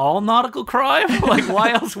 are they all nautical crime? Like,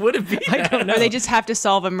 why else would it be? I don't know. Or they just have to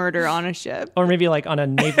solve a murder on a ship. Or maybe like on a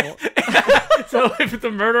naval. So if it's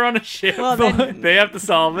a murder on a ship, Well, then they have to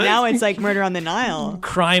solve it. now it's like Murder on the Nile.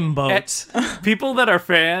 crime boat. People that are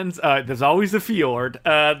fans, there's always a fjord,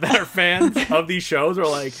 that are fans of these shows are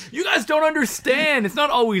like, you guys don't understand. It's not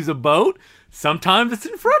always a boat. Sometimes it's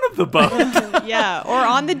in front of the boat. Yeah, or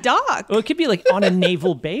on the dock. Well, it could be like on a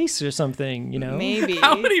naval base or something, Maybe.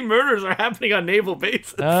 How many murders are happening on naval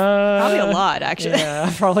bases? Probably a lot, actually.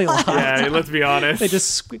 Yeah, probably a lot. Yeah, let's be honest. They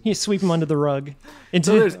just you sweep them under the rug.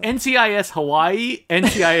 So there's NCIS Hawaii,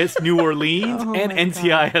 NCIS New Orleans, Oh and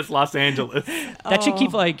NCIS Los Angeles. That should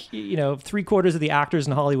keep like 3/4 of the actors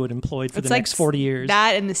in Hollywood employed for It's the like next 40 years.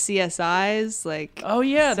 That and the CSIs, like. Oh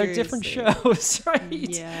yeah, they're different Seriously. shows, right?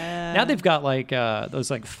 Yeah. Now they've got like those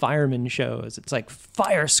like fireman shows. It's like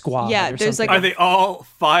Fire Squad. Yeah, or there's, something. like, Are they all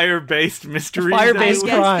fire-based mysteries? Fire-based I Those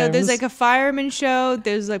guess crimes. there's like a fireman show,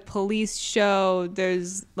 there's like police show,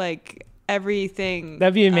 there's like everything.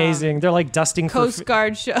 That'd be amazing. They're like dusting for Coast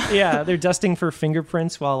Guard show. yeah, they're dusting for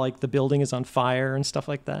fingerprints while like the building is on fire and stuff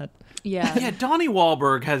like that. Yeah. Yeah, Donnie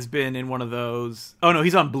Wahlberg has been in one of those. Oh no,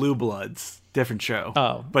 he's on Blue Bloods. Different show.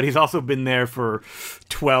 Oh. But he's also been there for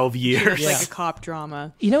 12 years. It's like a cop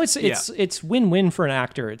drama. It's win-win for an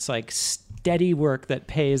actor. It's like steady work that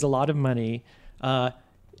pays a lot of money.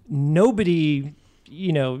 Nobody,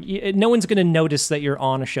 no one's going to notice that you're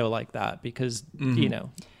on a show like that because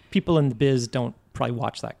people in the biz don't probably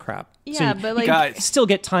watch that crap. Yeah, but like Guys, Still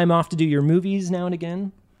get time off to do your movies now and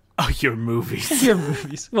again. oh, your movies. Your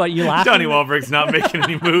movies. What, you laughing? Donnie Wahlberg's not making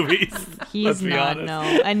any movies. Let's he's be not, honest. no.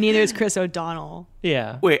 And neither is Chris O'Donnell.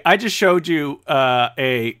 Yeah. Wait, I just showed you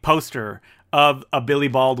a poster of a Billy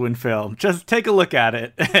Baldwin film. Just take a look at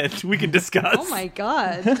it and we can discuss. Oh my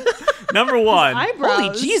god. Number one, Eyebrows.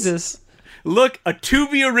 Holy Jesus. look, a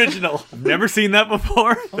Tubi original. I've never seen that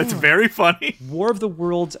before. That's very funny. War of the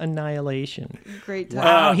Worlds Annihilation. Great time.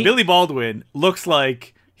 Wow, he- Billy Baldwin looks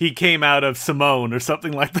like he came out of Simone or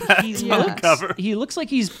something like that He on the looks, cover. he looks like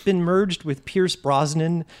he's been merged with Pierce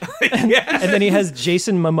Brosnan, Yeah. and then he has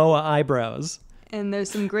Jason Momoa eyebrows. And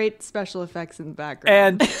there's some great special effects in the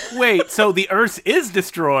background. And wait, so the Earth is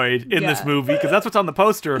destroyed in this Yeah. movie because that's what's on the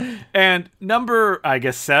poster. And number, I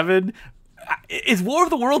guess, 7, Is War of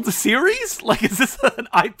the Worlds a series? Like, is this an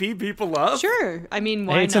IP people love? Sure. I mean,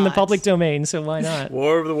 why Hey, it's not? in the public domain, so why not?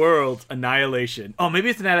 War of the Worlds, Annihilation. Oh, maybe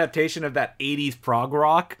it's an adaptation of that 80s prog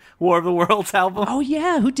rock War of the Worlds album. Oh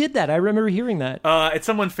yeah, who did that? I remember hearing that. It's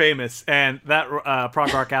someone famous, and that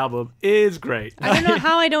prog rock album is great. I don't know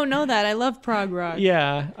how I don't know that. I love prog rock.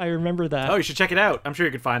 Yeah, I remember that. Oh, you should check it out. I'm sure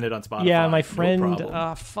you could find it on Spotify. yeah, my No friend. problem.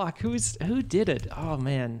 Who did it? Oh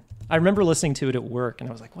man, I remember listening to it at work, and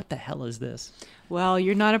I was like, "What the hell is this?" Well,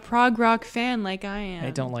 you're not a prog rock fan like I am.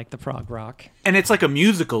 I don't like the prog rock. And it's like a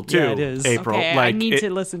musical too. Yeah, it is. April. Okay, like I need it- to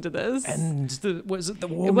listen to this. And was it the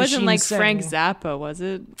War It wasn't Machine like sang? Frank Zappa, was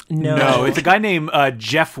it? No, No, it's a guy named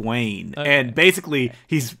Jeff Wayne, and basically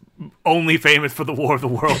he's only famous for the War of the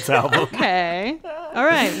Worlds album. Okay. All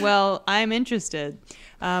right. Well, I'm interested.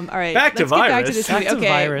 All right. Back to let's get back to Virus. this Back movie. to Okay.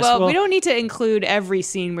 Virus. Well, we Well- don't need to include every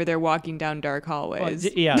scene where they're walking down dark hallways.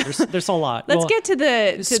 yeah. There's a lot. Let's Well, get to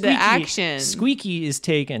the action. Squeaky is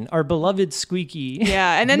taken. Our beloved Squeaky.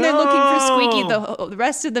 Yeah, and then they're looking for Squeaky No. the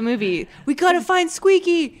rest of the movie. We gotta find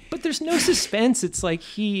Squeaky. But there's no suspense. It's like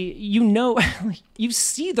you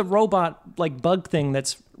see the robot like bug thing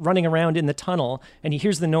that's running around in the tunnel, and he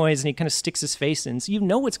hears the noise and he kind of sticks his face in. So you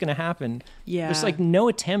know what's going to happen. Yeah. There's like no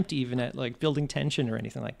attempt even at like building tension or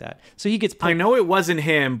anything like that. So he gets I know it wasn't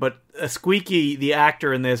him, but Squeaky, the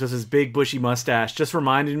actor in this, with his big bushy mustache, just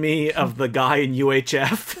reminded me of the guy in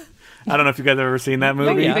UHF. I don't know if you guys have ever seen that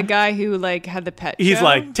movie. yeah. The guy who like had the pet. He's show?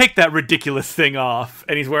 like, take that ridiculous thing off,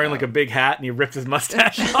 and he's wearing like a big hat, and he rips his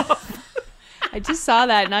mustache off. I just saw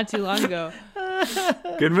that not too long ago.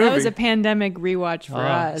 Good movie. That was a pandemic rewatch for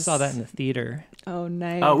I us. saw that in the theater. Oh,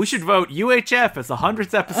 nice. Oh, we should vote UHF as the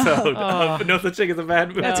 100th episode of No Such Thing as a Bad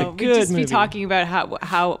Movie. That's a We'd good just movie. be talking about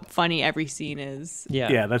how funny every scene is. Yeah.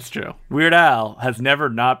 Yeah, that's true. Weird Al has never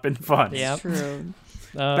not been fun. Yep. True.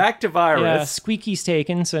 Back to Virus. Yeah, Squeaky's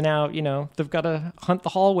taken, so now, they've got to hunt the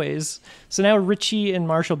hallways. So now Richie and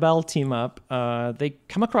Marshall Bell team up. They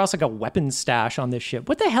come across like a weapons stash on this ship.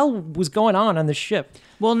 What the hell was going on this ship?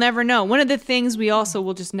 We'll never know. One of the things we also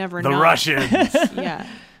will just never The know. Russians. Yeah.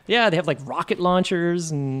 Yeah, they have like rocket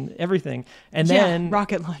launchers and everything. And Yeah, then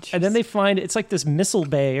rocket launchers. And then they find it's like this missile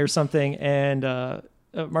bay or something. And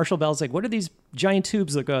Marshall Bell's like, "What are these giant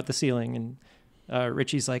tubes that go out the ceiling?" And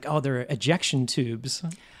Richie's like, "Oh, they're ejection tubes."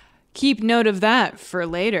 Keep note of that for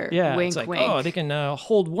later. Yeah, Wink, it's like, wink. oh, they can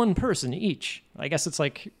hold one person each. I guess it's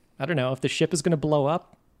like, I don't know, if the ship is going to blow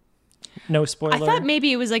up. No spoiler. I thought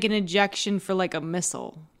maybe it was like an ejection for like a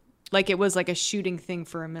missile. Like it was like a shooting thing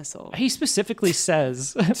for a missile. He specifically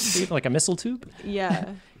says, like a missile tube,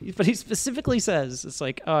 Yeah. but he specifically says it's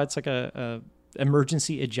like, oh, it's like a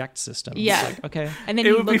emergency eject system. It's Yeah. like, okay. And then It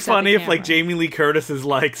he would be looks at the funny if like camera. Jamie Lee Curtis's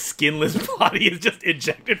like skinless body is just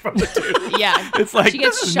ejected from the tube. Yeah. It's like she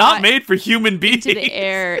gets this is shot not made for human beings. into the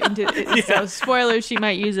air. So spoilers, she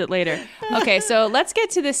might use it later. Okay, so let's get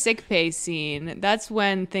to the sick pay scene. That's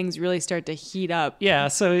when things really start to heat up. Yeah.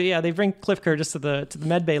 So yeah, they bring Cliff Curtis to the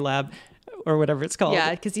med bay lab or whatever it's called. Yeah,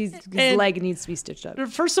 because his And- leg needs to be stitched up.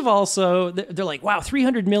 First of all, so they're like, wow,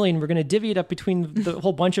 $300 million. We're going to divvy it up between the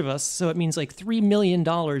whole bunch of us. So it means like $3 million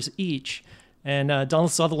each. And Donald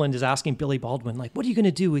Sutherland is asking Billy Baldwin, like, what are you going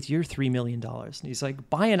to do with your $3 million? And he's like,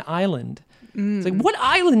 buy an island. It's like, what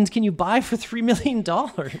island can you buy for $3 million?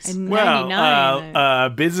 And Well, 99. a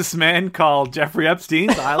businessman called Jeffrey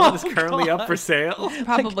Epstein's island is currently up for sale.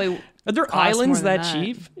 Probably. Are there costs islands more than that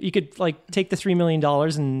cheap? You could like take the $3 million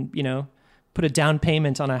and, put a down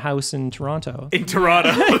payment on a house in Toronto. In Toronto.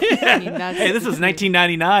 I mean, that's, Hey, this was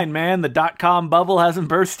 1999, man. The dot-com bubble hasn't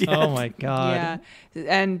burst yet. Oh my God. Yeah.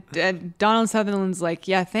 And Donald Sutherland's like,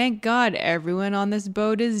 yeah, thank God everyone on this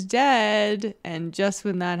boat is dead. And just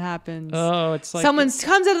when that happens, Oh, it's like someone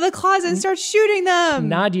comes out of the closet and starts shooting them.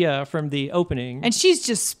 Nadia from the opening. And she's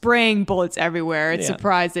just spraying bullets everywhere. It's Yeah.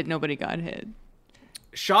 surprised that nobody got hit.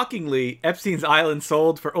 Shockingly, Epstein's island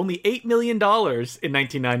sold for only $8 million in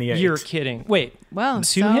 1998. You're kidding. Wait. Well, To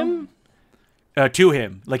so- him? To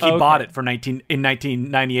him. Like, he Okay. bought it in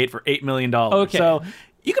 1998 for $8 million. Okay. So,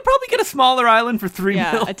 you could probably get a smaller island for $3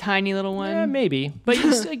 Yeah, million. a tiny little one. Yeah, maybe. But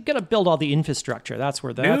you got to build all the infrastructure. That's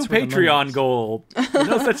where the New that's where the money Patreon is. goal.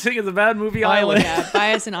 No such thing as a bad movie island. Yeah,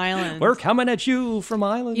 buy us an island. We're coming at you from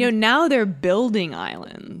Island. Now they're building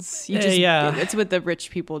islands. Yeah. It's what the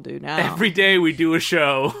rich people do now. Every day we do a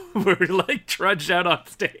show, we're like trudged out on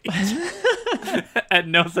stage.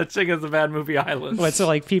 And no such thing as a bad movie island. What, so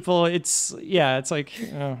like people, it's like,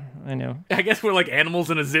 oh, I know. I guess we're like animals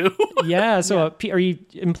in a zoo. Yeah. So are you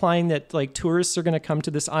implying that like tourists are going to come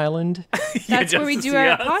to this island That's where just we to do see our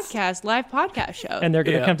us. live podcast show. and they're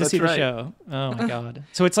going to Yeah, come to that's see the right. show? Oh my God.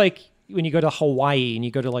 So it's like when you go to Hawaii and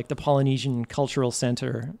you go to like the Polynesian Cultural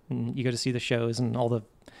Center and you go to see the shows and all the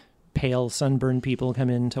pale sunburned people come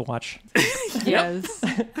in to watch. Yes.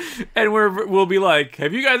 And we'll be like,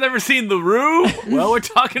 have you guys ever seen The Room? Well, we're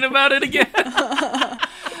talking about it again.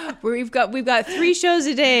 We've got 3 shows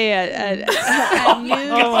a day at noon, 3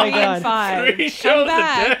 and 5. 3 shows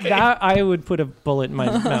back. a day. That I would put a bullet in my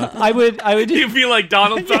mouth. I would. You feel like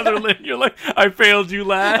Donald Sutherland. You're like, I failed you,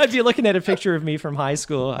 lad. I'd be looking at a picture of me from high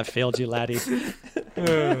school. I failed you, laddie.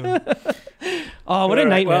 Oh, what a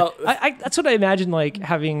nightmare! Well, that's what I imagine like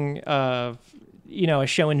having, a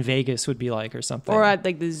show in Vegas would be like, or something. Or at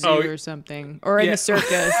like the zoo or something, or in the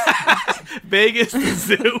circus. Vegas, the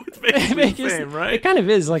zoo. It's basically the Vegas, same, right? It kind of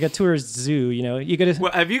is like a tourist zoo. You go to.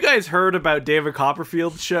 Well, have you guys heard about David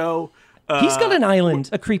Copperfield's show? He's got an island,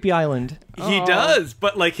 a creepy island. He does,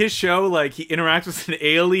 but like his show, like he interacts with an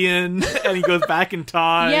alien and he goes back in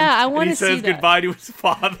time. Yeah, I wanna and he see says that. goodbye to his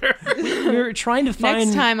father. We were trying to find.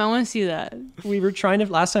 Next time, I want to see that.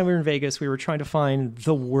 Last time we were in Vegas, we were trying to find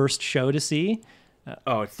the worst show to see.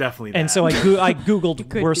 Oh, it's definitely that. And so I Googled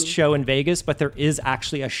Could worst be. show in Vegas, but there is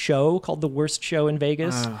actually a show called The Worst Show in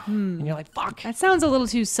Vegas. And you're like, fuck. That sounds a little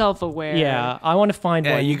too self-aware. Yeah, I want to find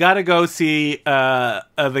Yeah, one. you got to go see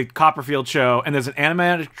the Copperfield show, and there's an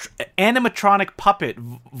animatronic puppet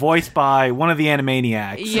voiced by one of the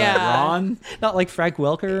Animaniacs. Yeah. Ron. Not like Frank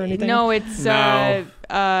Welker or anything? No, it's No.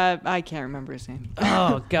 I can't remember his name. Oh,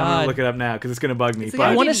 I'm gonna God. look it up now because it's gonna bug me. It's But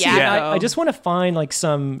like I want to Kid see. Yakko. I just want to find like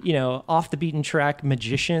some, off the beaten track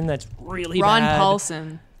magician that's really Ron bad.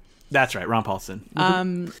 Paulson. that's right, Ron Paulson.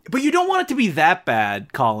 But you don't want it to be that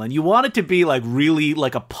bad, Colin. You want it to be like really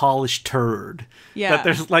like a polished turd. Yeah. That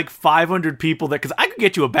there's like 500 people there, because I could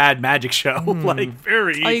get you a bad magic show like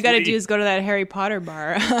very easily. All you got to do is go to that Harry Potter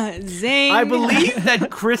bar. Zing. I believe that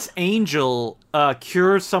Chris Angel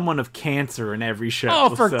cures someone of cancer in every show.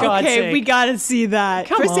 Oh, for God's Okay, sake. we got to see that.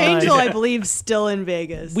 Come Chris on. Angel, I believe, still in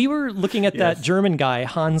Vegas. We were looking at that Yes. German guy,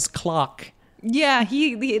 Hans Klock. Yeah,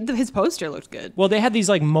 his poster looked good. Well, they had these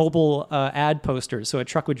like mobile ad posters, so a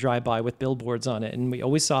truck would drive by with billboards on it, and we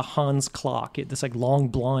always saw Hans Klock, this like long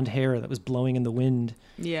blonde hair that was blowing in the wind.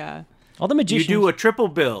 Yeah. All the You magicians. do a triple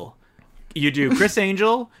bill. You do Chris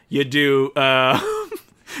Angel, you do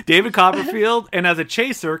David Copperfield, and as a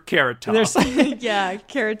chaser, Carrot Top. There's Yeah,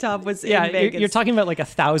 Carrot Top was yeah, in Vegas. you're talking about like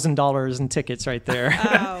 $1,000 in tickets right there.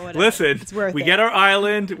 Oh, whatever. Listen, It's worth we it. get our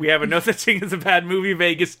island. We have a no such thing as a bad movie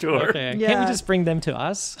Vegas tour Okay, can't Yeah. we just bring them to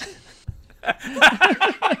us?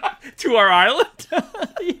 to our island.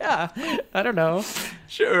 Yeah, I don't know.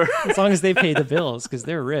 Sure. As long as they pay the bills, because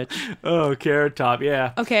they're rich. Oh, Carrot Top,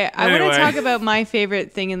 yeah. Okay, I want Anyway. to talk about my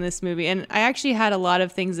favorite thing in this movie, and I actually had a lot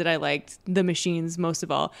of things that I liked. The machines, most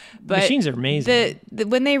of all. But Machines are amazing.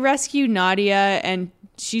 When they rescue Nadia, and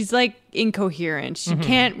she's like incoherent. She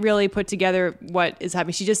can't really put together what is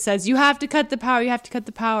happening. She just says, "You have to cut the power. You have to cut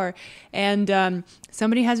the power." And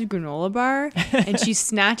somebody has a granola bar, and she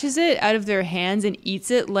snatches it out of their hands and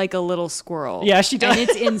eats it like a little squirrel. Yeah, she does. And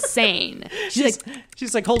it's insane.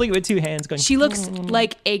 She's like holding it with 2 hands, going. She looks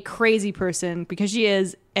like a crazy person because she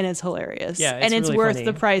is, and it's hilarious. Yeah, it's and it's really worth funny.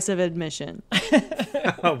 the price of admission.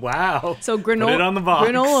 Oh, wow. So Put it on the box.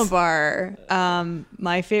 granola bar,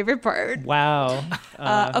 my favorite part. Wow.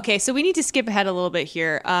 Okay, so we need to skip ahead a little bit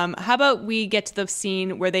here. How about we get to the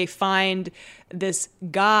scene where they find this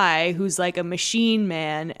guy who's like a machine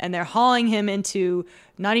man, and they're hauling him into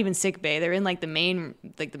not even sick bay. They're in like the main.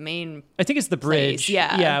 I think it's the bridge. Place,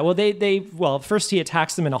 yeah. Yeah. Well, first he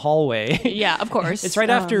attacks them in a hallway. Yeah, of course. It's right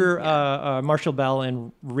after Marshall Bell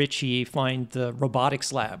and Richie find the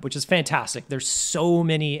robotics lab, which is fantastic. There's so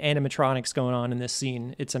many animatronics going on in this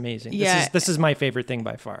scene. It's amazing. Yeah. This is my favorite thing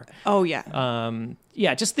by far. Oh yeah.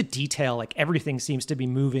 Yeah, just the detail, like everything seems to be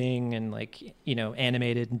moving and like,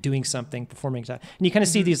 animated and doing something, performing stuff. And you kind of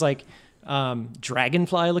see these like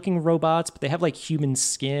dragonfly looking robots, but they have like human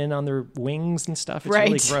skin on their wings and stuff. It's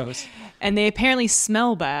really Right. gross. And they apparently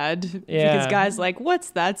smell bad Yeah. because guys like,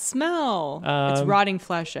 what's that smell? It's rotting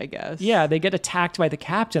flesh, I guess. Yeah, they get attacked by the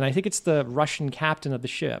captain. I think it's the Russian captain of the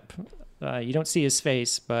ship. You don't see his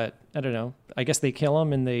face, but I don't know. I guess they kill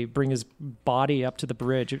him and they bring his body up to the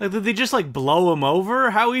bridge. Like, did they just like blow him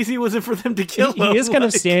over? How easy was it for them to kill him? He is kind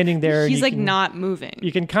of Like- standing there. and He's you like can- not moving.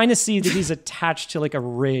 You can kind of see that he's attached to like a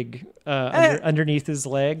rig underneath his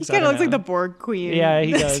legs. He kind of looks like the Borg Queen. Yeah,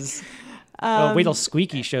 he does. Oh, wait till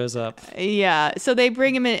Squeaky shows up. Yeah. So they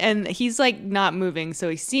bring him in, and he's like not moving. So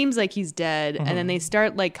he seems like he's dead. And then they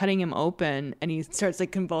start like cutting him open, and he starts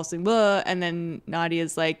like convulsing. Blah, and then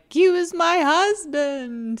Nadia's like, "He was my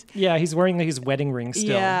husband." Yeah, he's wearing like, his wedding ring still.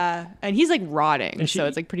 Yeah. And he's like rotting. And she- so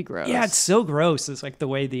it's like pretty gross. Yeah, it's so gross. It's like the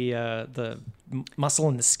way the muscle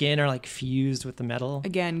and the skin are like fused with the metal.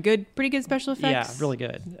 Again, pretty good special effects. Yeah, really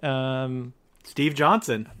good. Steve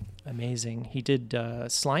Johnson. Amazing. He did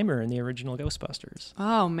Slimer in the original Ghostbusters.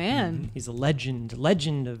 Oh man, He's a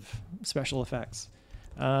legend of special effects.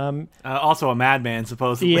 Also a madman,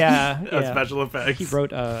 supposedly. Yeah, of yeah. special effects. He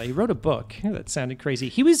wrote a book that sounded crazy.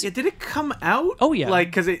 He was Yeah, did it come out? Oh, yeah. Like,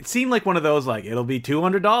 because it seemed like one of those, like, it'll be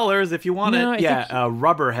 $200 if you want No, I it. think Yeah,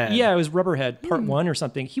 Rubberhead. Yeah, it was Rubberhead Part 1 or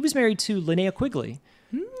something. He was married to Linnea Quigley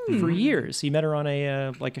for years. He met her on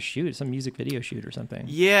a shoot, some music video shoot or something.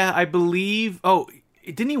 Yeah, I believe. Oh,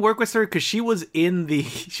 didn't he work with her? Because she was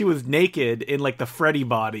she was naked in, like, the Freddy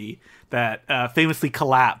body that famously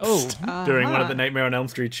collapsed during one of the Nightmare on Elm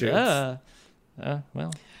Street shoots. Well,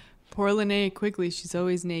 poor Linnea Quigley. She's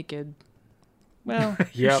always naked. well,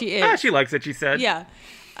 Yeah, she is. she likes it, she said. Yeah.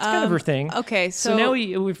 it's kind of her thing. Okay, So now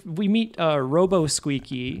we meet Robo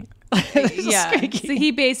Squeaky. yeah. So he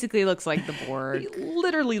basically looks like the Borg.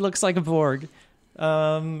 Literally looks like a Borg.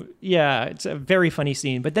 Yeah, it's a very funny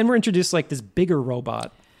scene. But then we're introduced to, like, this bigger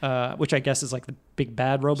robot, which I guess is like the big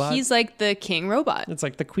bad robot. He's like the king robot. It's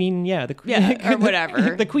like the queen, the queen, Yeah, or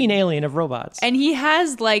whatever. the queen alien of robots. And he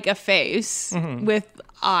has like a face with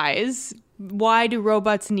eyes. Why do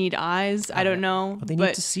robots need eyes? I don't know. They but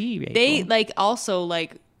need to see. They April. like also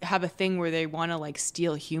like have a thing where they want to like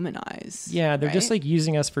steal human eyes. Yeah, they're just right? like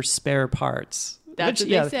using us for spare parts. That's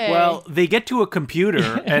Which, what they say. Well, they get to a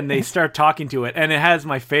computer and they start talking to it, and it has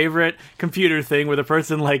my favorite computer thing where the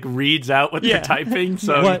person like reads out what they're typing.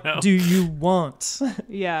 So What you know. do you want?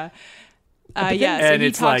 yeah. then- Yeah. So And he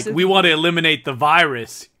it's talks like, with- we want to eliminate the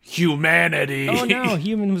virus, humanity. Oh no,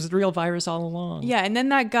 human was the real virus all along. Yeah, and then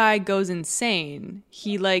that guy goes insane.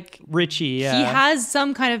 He like Richie, yeah. he has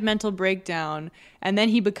some kind of mental breakdown, and then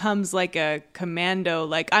he becomes like a commando.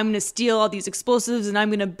 Like, I'm gonna steal all these explosives and I'm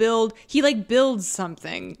gonna build. He like builds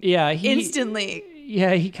something. Yeah, Instantly.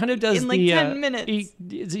 Yeah, he kind of does In, like, the 10 minutes.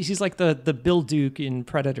 He's like the Bill Duke in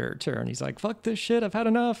Predator turn. He's like, "Fuck this shit, I've had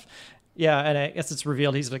enough." Yeah, and I guess it's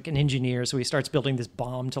revealed he's like an engineer, so he starts building this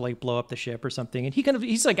bomb to like blow up the ship or something. And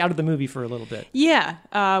he's like out of the movie for a little bit.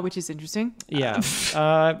 Yeah, which is interesting. Yeah.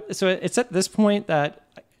 So it's at this point that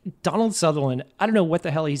Donald Sutherland, I don't know what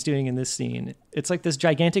the hell he's doing in this scene. It's like this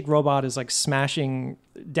gigantic robot is like smashing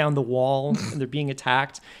down the wall and they're being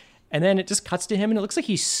attacked. And then it just cuts to him and it looks like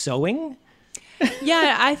he's sewing.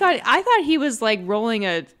 Yeah, I thought he was like rolling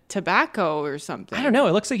a tobacco or something. I don't know.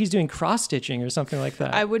 It looks like he's doing cross stitching or something like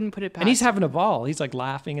that. I wouldn't put it past And he's him. having a ball. He's like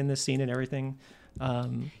laughing in this scene and everything.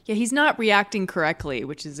 Yeah, he's not reacting correctly,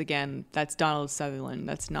 which is again, that's Donald Sutherland.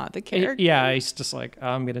 That's not the character. Yeah, he's just like,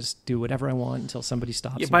 I'm going to just do whatever I want until somebody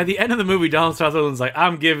stops Yeah, me. by the end of the movie, Donald Sutherland's like,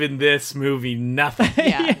 I'm giving this movie nothing.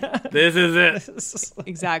 Yeah, This is it.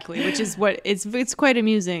 exactly. Which is what it's quite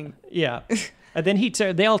amusing. Yeah. And then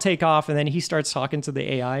they all take off, and then he starts talking to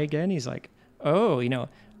the AI again. He's like, "Oh,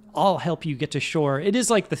 I'll help you get to shore." It is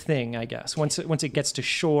like the thing, I guess. Once it gets to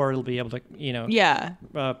shore, it'll be able to, Yeah,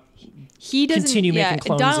 uh, he doesn't continue making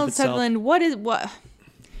clones of Donald itself. Sutherland. What is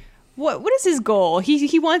his goal?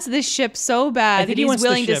 He wants this ship so I bad think that he he's wants the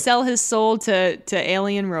willing to ship. sell his soul to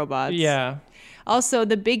alien robots. yeah. Also,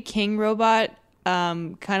 the big king robot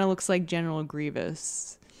kind of looks like General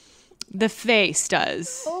Grievous. The face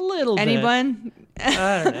does. A little bit. Anyone?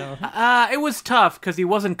 I don't know. It was tough because he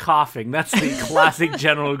wasn't coughing. That's the classic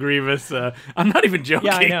General Grievous. I'm not even joking.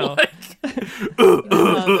 Yeah, I know.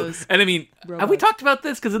 Those And I mean, have we robots. talked about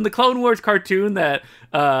this? Because in the Clone Wars cartoon that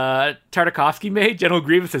Tartakovsky made, General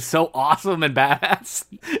Grievous is so awesome and badass.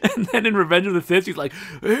 And then in Revenge of the Sith, he's like,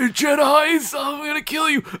 "Hey, Jedi's, I'm gonna kill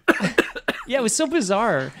you." Yeah, it was so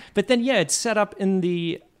bizarre. But then, it's set up in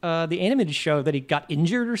the animated show that he got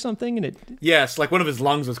injured or something, and it Yes, like one of his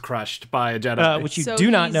lungs was crushed by a Jedi. which you So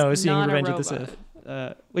do not he's know seeing not a Revenge of the robot. Sith.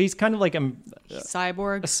 Well, he's kind of like a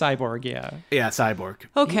Cyborg. cyborg, yeah. Yeah, cyborg.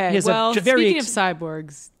 Okay, he has a well, very speaking ex- of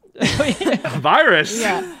cyborgs, Virus.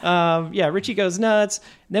 yeah, Richie goes nuts.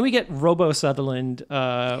 Then we get Robo Sutherland,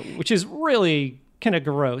 which is really kind of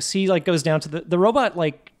gross. He like goes down to the robot,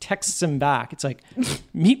 like texts him back. It's like,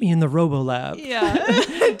 meet me in the Robo Lab. yeah,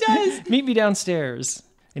 it does. Meet me downstairs.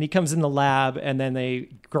 And he comes in the lab, and then they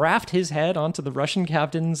graft his head onto the Russian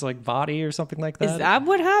captain's like body or something like that. Is that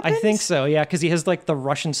what happened? I think so, yeah, because he has like the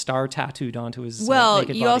Russian star tattooed onto his Well,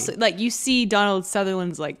 naked you body. also like you see Donald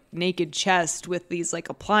Sutherland's like naked chest with these like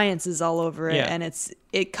appliances all over it, Yeah. and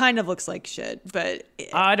it kind of looks like shit. But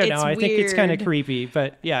I don't know. I think it's kind of weird. creepy,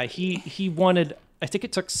 but yeah, he wanted. I think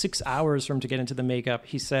it took 6 hours for him to get into the makeup.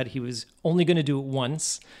 He said he was only going to do it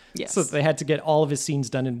once, Yes. so they had to get all of his scenes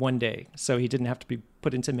done in one day, so he didn't have to be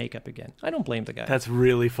put into makeup again. I don't blame the guy. That's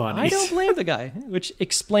really funny. I don't blame the guy, which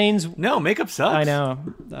explains. No, makeup sucks. I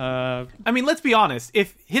know. I mean, let's be honest.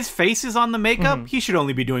 If his face is on the makeup, he should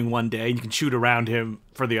only be doing one day. You can shoot around him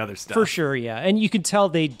for the other stuff. For sure, yeah. And you could tell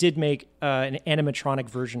they did make an animatronic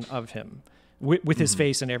version of him with his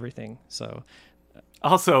face and everything. So.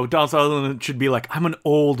 Also, Donald Sutherland should be like, I'm an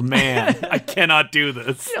old man. I cannot do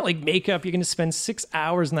this. You know, like makeup, you're going to spend 6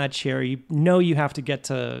 hours in that chair. You know you have to get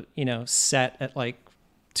to, set at like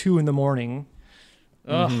 2 a.m.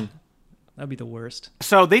 Ugh. That'd be the worst.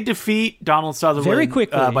 So they defeat Donald Sutherland very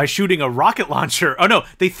quickly by shooting a rocket launcher. Oh no,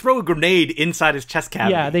 they throw a grenade inside his chest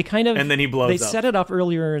cavity. Yeah, they kind of, and then he blows up. They set it up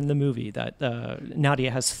earlier in the movie that Nadia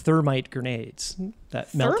has thermite grenades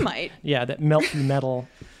that melt. Thermite? Yeah, that melt through metal.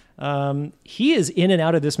 He is in and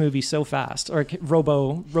out of this movie so fast, or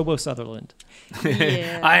Robo Sutherland.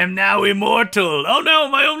 Yeah. I am now immortal. Oh no,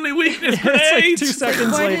 my only weakness, It's like grenades. 2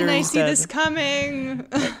 seconds Why later. didn't I see instead. this coming?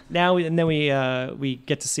 Now and then we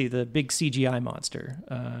get to see the big CGI monster,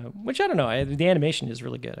 which I don't know. The animation is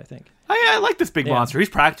really good, I think. I like this big monster. He's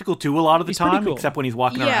practical too a lot of the He's pretty time, cool. except when he's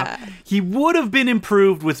walking Yeah. around. He would have been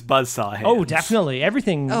improved with buzzsaw hands. Oh, definitely.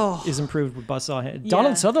 Everything Oh. is improved with buzzsaw hands. Yeah.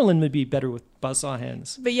 Donald Sutherland would be better with buzzsaw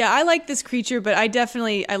hands. But yeah, I like this creature, but I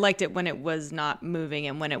liked it when it was not moving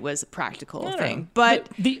and when it was a practical thing. But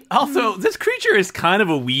Also, this creature is kind of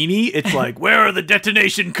a weenie. It's like, where are the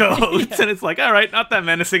detonation codes? And it's like, all right, not that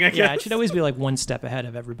menacing, I guess. yeah, it should always be like one step ahead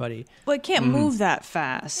of everybody. well, it can't move that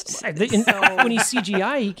fast. When he's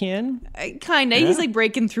CGI, he can. Kind of. He's like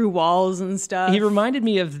breaking through walls and stuff. He reminded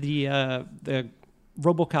me of the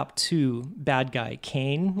RoboCop 2 bad guy,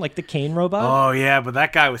 Kane, like the Kane robot. Oh, yeah, but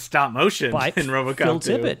that guy was stop motion By in RoboCop Phil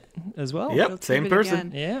 2. Tippett as well. Yep, Phil same Tippett person.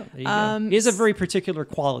 again. Yeah, there you go. He has a very particular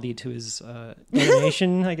quality to his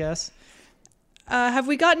animation, I guess. Have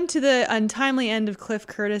we gotten to the untimely end of Cliff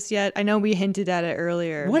Curtis yet? I know we hinted at it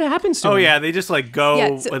earlier. What happens to him? Oh, yeah, they just like go,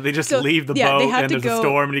 Yeah, so- they just so, leave the yeah, boat they have and to there's a go-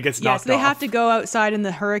 storm and he gets Yeah, knocked so they off. have to go outside in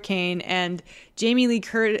the hurricane, and Jamie Lee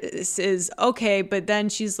Curtis is okay, but then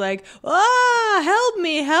she's like, help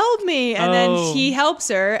me. And Oh. then he helps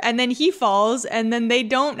her, and then he falls, and then they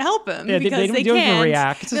don't help him Yeah, they because don't they even can't.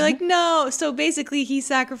 react. They're like, no. So basically, he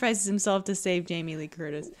sacrifices himself to save Jamie Lee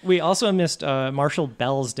Curtis. We also missed Marshall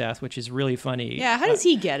Bell's death, which is really funny. Yeah, how does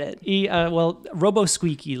he get it? He, Robo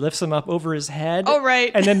Squeaky lifts him up over his head. Oh,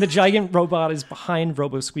 right. And then the giant robot is behind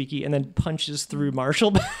Robo Squeaky and then punches through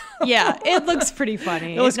Marshall Bell. Yeah, it looks pretty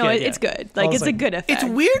funny. It looks good, It's yeah. good. I Like, was it's a like- good effect. It's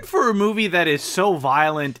weird for a movie that is so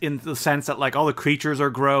violent in the sense that like all the creatures are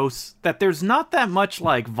gross, that there's not that much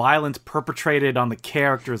like violence perpetrated on the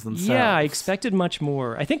characters themselves. Yeah, I expected much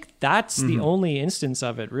more. I think that's the only instance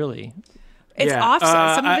of it, really. It's off.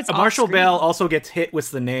 Some of it's Marshall off-screen. Bell also gets hit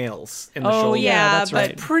with the nails in the Oh, shoulder. yeah, that's but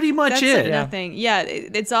right. Pretty much That's it. nothing. Yeah,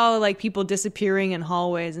 it's all like people disappearing in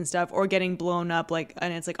hallways and stuff, or getting blown up, like,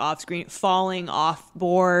 and it's like off screen, falling off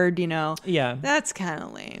board. Yeah. That's kind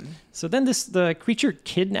of lame. So then the creature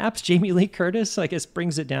kidnaps Jamie Lee Curtis, I guess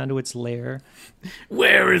brings it down to its lair.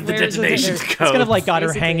 Where is the Where is the detonation detonation? code? It's kind of like got her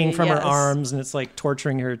Basically, hanging from her yes. arms, and it's like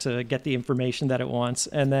torturing her to get the information that it wants.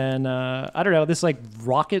 And then I don't know, this like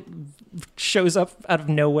rocket shows up out of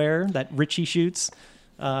nowhere that Richie shoots.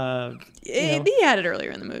 He had it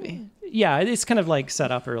earlier in the movie. Yeah, it's kind of like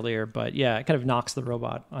set up earlier, but yeah, it kind of knocks the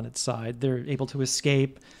robot on its side. They're able to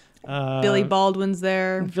escape. Billy Baldwin's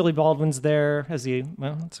there, Billy Baldwin's there as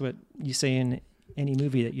well, that's what you say in any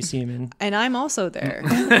movie that you see him in. and I'm also there.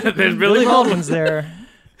 There's Billy Billy Baldwin. Baldwin's there.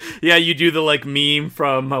 Yeah, you do the like meme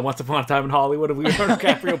from Once Upon a Time in Hollywood of Leonardo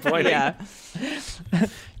DiCaprio pointing. Yeah,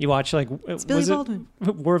 You watch like it's Billy Baldwin.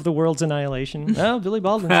 War of the Worlds Annihilation. Oh, Billy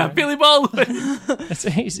Baldwin's there. Billy Baldwin.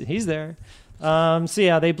 he's there. So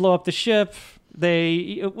yeah, they blow up the ship.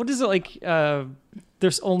 What is it like?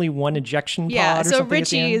 There's only one ejection pod. Yeah, or so something at the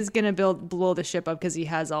Richie end? is gonna blow the ship up because he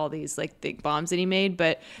has all these like big bombs that he made.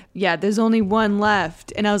 But yeah, there's only one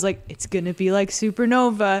left, and I was like, it's gonna be like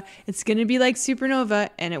Supernova. It's gonna be like Supernova,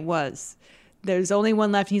 and it was. There's only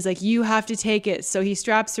one left. And he's like, you have to take it. So he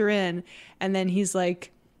straps her in, and then he's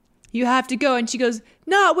like, you have to go. And she goes,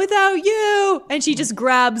 not without you. And she just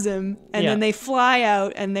grabs him, and Yeah. then they fly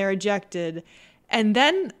out, and they're ejected. And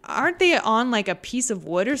then aren't they on like a piece of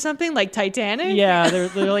wood or something, like Titanic? Yeah, they're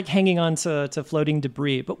like hanging on to floating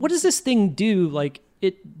debris. But what does this thing do? Like,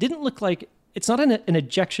 it didn't look like it's not an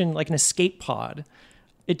ejection, like an escape pod.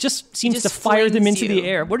 It just seems Just to fire them flings into you. the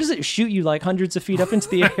air. Where does it shoot you like hundreds of feet up into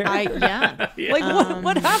the air? Yeah. Like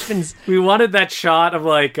what happens? We wanted that shot of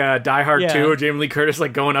like Die Hard Yeah. 2 or Jamie Lee Curtis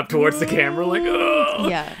like going up towards the camera like, oh.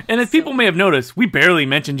 Yeah. And as people may have noticed, we barely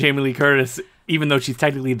mentioned Jamie Lee Curtis even though she's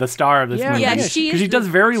technically the star of this movie. Yeah, Because she does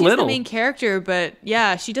very she's little. the main character, but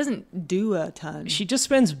yeah, she doesn't do a ton. She just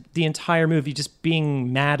spends the entire movie just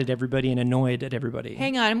being mad at everybody and annoyed at everybody.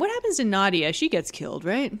 Hang on, what happens to Nadia? She gets killed,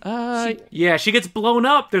 right? Yeah, she gets blown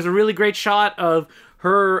up. There's a really great shot of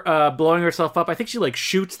her blowing herself up. I think she like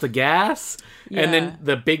shoots the gas, and then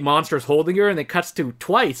the big monster is holding her, and it cuts to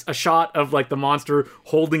twice a shot of like the monster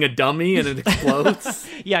holding a dummy, and it explodes.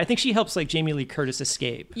 Yeah, I think she helps like Jamie Lee Curtis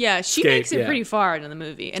escape. Yeah, she Escape, makes it yeah. pretty far into the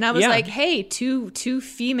movie, and I was Yeah. like, "Hey, two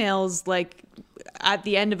females like at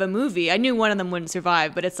the end of a movie." I knew one of them wouldn't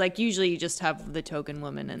survive, but it's like usually you just have the token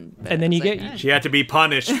woman, and then you it's like, get- She had to be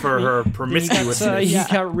punished for her promiscuousness. You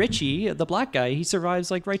got Richie, the black guy. He survives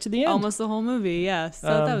like right to the end. almost the whole movie. Yeah, so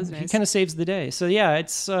that was nice. He kind of saves the day. So yeah,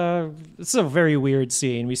 it's a very weird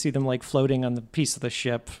scene. We see them like floating on the piece of the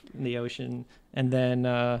ship in the ocean, and then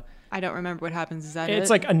I don't remember what happens. Is that it's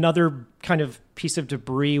it? like another kind of piece of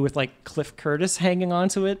debris with like Cliff Curtis hanging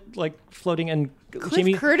onto it, like floating, and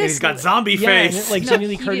Cliff Curtis. He's got zombie Yeah, and face. it, like No, Jamie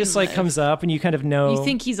Lee he Curtis didn't like live. comes up, and you kind of know. You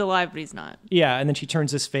think he's alive, but he's not. Yeah, and then she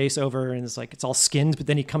turns his face over, and it's like it's all skinned, but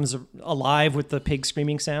then he comes alive with the pig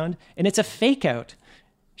screaming sound, and it's a fake out.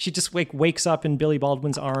 She just wakes up in Billy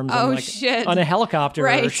Baldwin's arms Oh, on, like, shit. on a helicopter or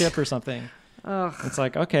a Right. ship or something. Ugh. It's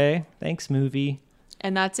like, okay, thanks, movie.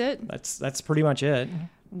 And that's it. That's pretty much it.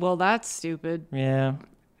 Well, that's stupid. Yeah.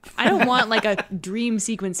 I don't want like a dream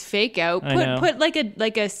sequence fake out. I know. Put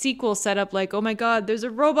like a sequel setup, like, oh my god, there's a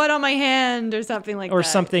robot on my hand or something like Or that.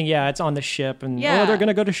 something, yeah, it's on the ship, and Yeah. oh, they're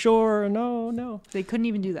gonna go to shore. No, They couldn't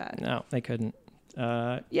even do that. no, they couldn't.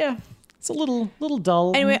 Yeah, it's a little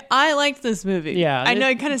dull. Anyway, I liked this movie. Yeah, I know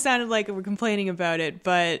it kind of sounded like we're complaining about it,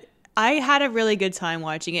 but I had a really good time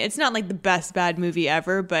watching it. It's not like the best bad movie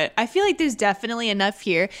ever, but I feel like there's definitely enough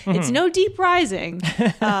here. It's no Deep Rising,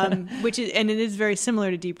 which is, and it is very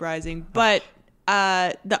similar to Deep Rising, but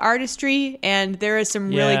the artistry, and there are some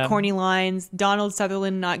really Yeah. corny lines. Donald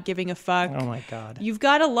Sutherland not giving a fuck. Oh my god. You've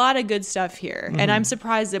got a lot of good stuff here, and I'm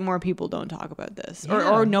surprised that more people don't talk about this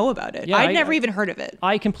or know about it. Yeah, I'd I- never even heard of it.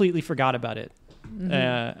 I completely forgot about it. And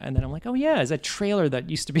then I'm like, oh yeah, it's a trailer that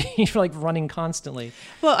used to be like running constantly.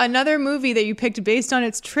 Well, another movie that you picked based on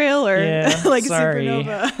its trailer, Yeah, like sorry.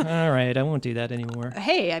 Supernova. All right, I won't do that anymore.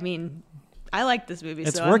 Hey, I mean, I like this movie,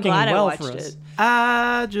 It's so working I'm glad well I watched for us. it.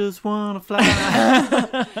 I just want to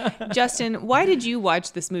fly. Justin, why did you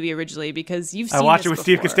watch this movie originally? Because you've seen I watched this it with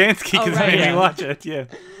Steve before. Kostansky because Oh, he right. made Yeah. me watch it. Yeah.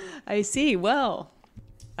 I see. Well,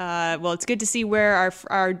 it's good to see where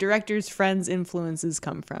our director's friends' influences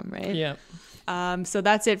come from, right? Yeah. So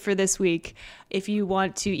that's it for this week. If you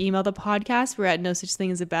want to email the podcast, we're at no such thing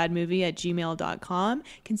as a bad movie at gmail.com.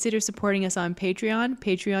 Consider supporting us on Patreon,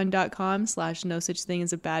 patreon.com/no such thing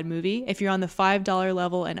as a bad movie. If you're on the $5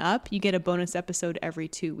 level and up, you get a bonus episode every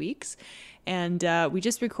 2 weeks. And we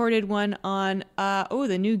just recorded one on,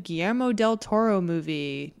 the new Guillermo del Toro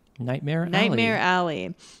movie, Nightmare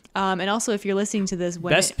Alley. And also, if you're listening to this,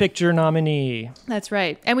 when Best Picture nominee. that's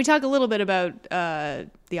right. And we talk a little bit about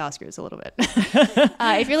the Oscars a little bit.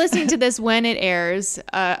 If you're listening to this when it airs,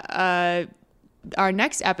 our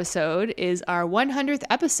next episode is our 100th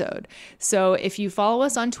episode. So if you follow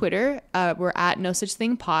us on Twitter, we're at No Such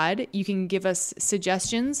Thing Pod. You can give us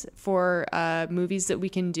suggestions for movies that we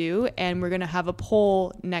can do, and we're going to have a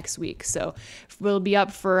poll next week. So we'll be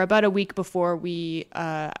up for about a week before we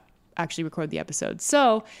actually record the episode.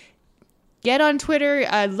 So get on Twitter.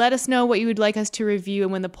 Let us know what you would like us to review.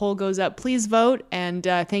 And when the poll goes up, please vote. And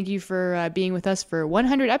thank you for being with us for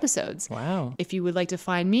 100 episodes. Wow. If you would like to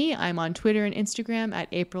find me, I'm on Twitter and Instagram at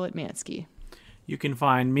April at Mansky. You can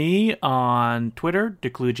find me on Twitter,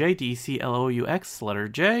 DeCluJ, DECLOUX, letter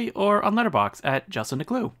J, or on Letterboxd at Justin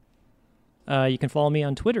DeClue. You can follow me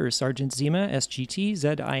on Twitter, Sergeant Zima,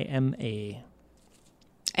 SGTZIMA.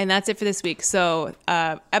 And that's it for this week. So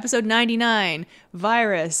episode 99,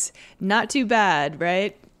 Virus. Not too bad,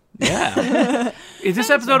 right? Yeah. Is this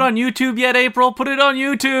episode on YouTube yet, April? Put it on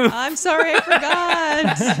YouTube. I'm sorry, I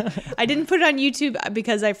forgot. I didn't put it on YouTube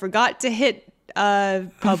because I forgot to hit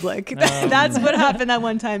public. That's what happened that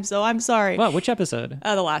one time. So I'm sorry. Wow, which episode?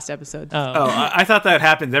 The last episode. Oh, I thought that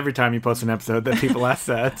happens every time you post an episode that people ask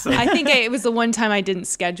that. So. I think it was the one time I didn't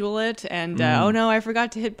schedule it, and oh no, I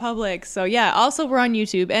forgot to hit public. So yeah, also we're on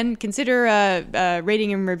YouTube, and consider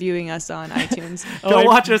rating and reviewing us on iTunes. Don't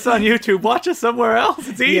watch us on YouTube. Watch us somewhere else.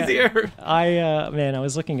 It's easier. I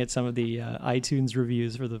was looking at some of the iTunes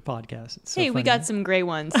reviews for the podcast. It's so Hey, we funny. got some great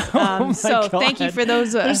ones. my So God. thank you for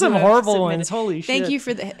those. There's some who have horrible submitted. ones. Holy Thank shit. you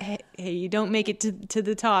for the. Hey, you don't make it to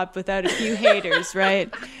the top without a few haters,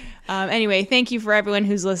 right? Anyway, thank you for everyone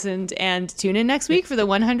who's listened, and tune in next week for the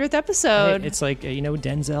 100th episode. It's like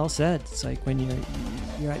Denzel said. It's like when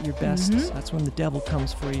you're at your best. That's when the devil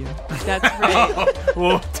comes for you. That's right.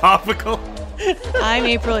 Whoa, topical. I'm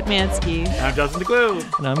April Atmansky. I'm Justin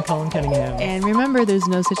DeClue. And I'm Colin Cunningham. And remember, there's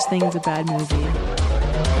no such thing as a bad movie.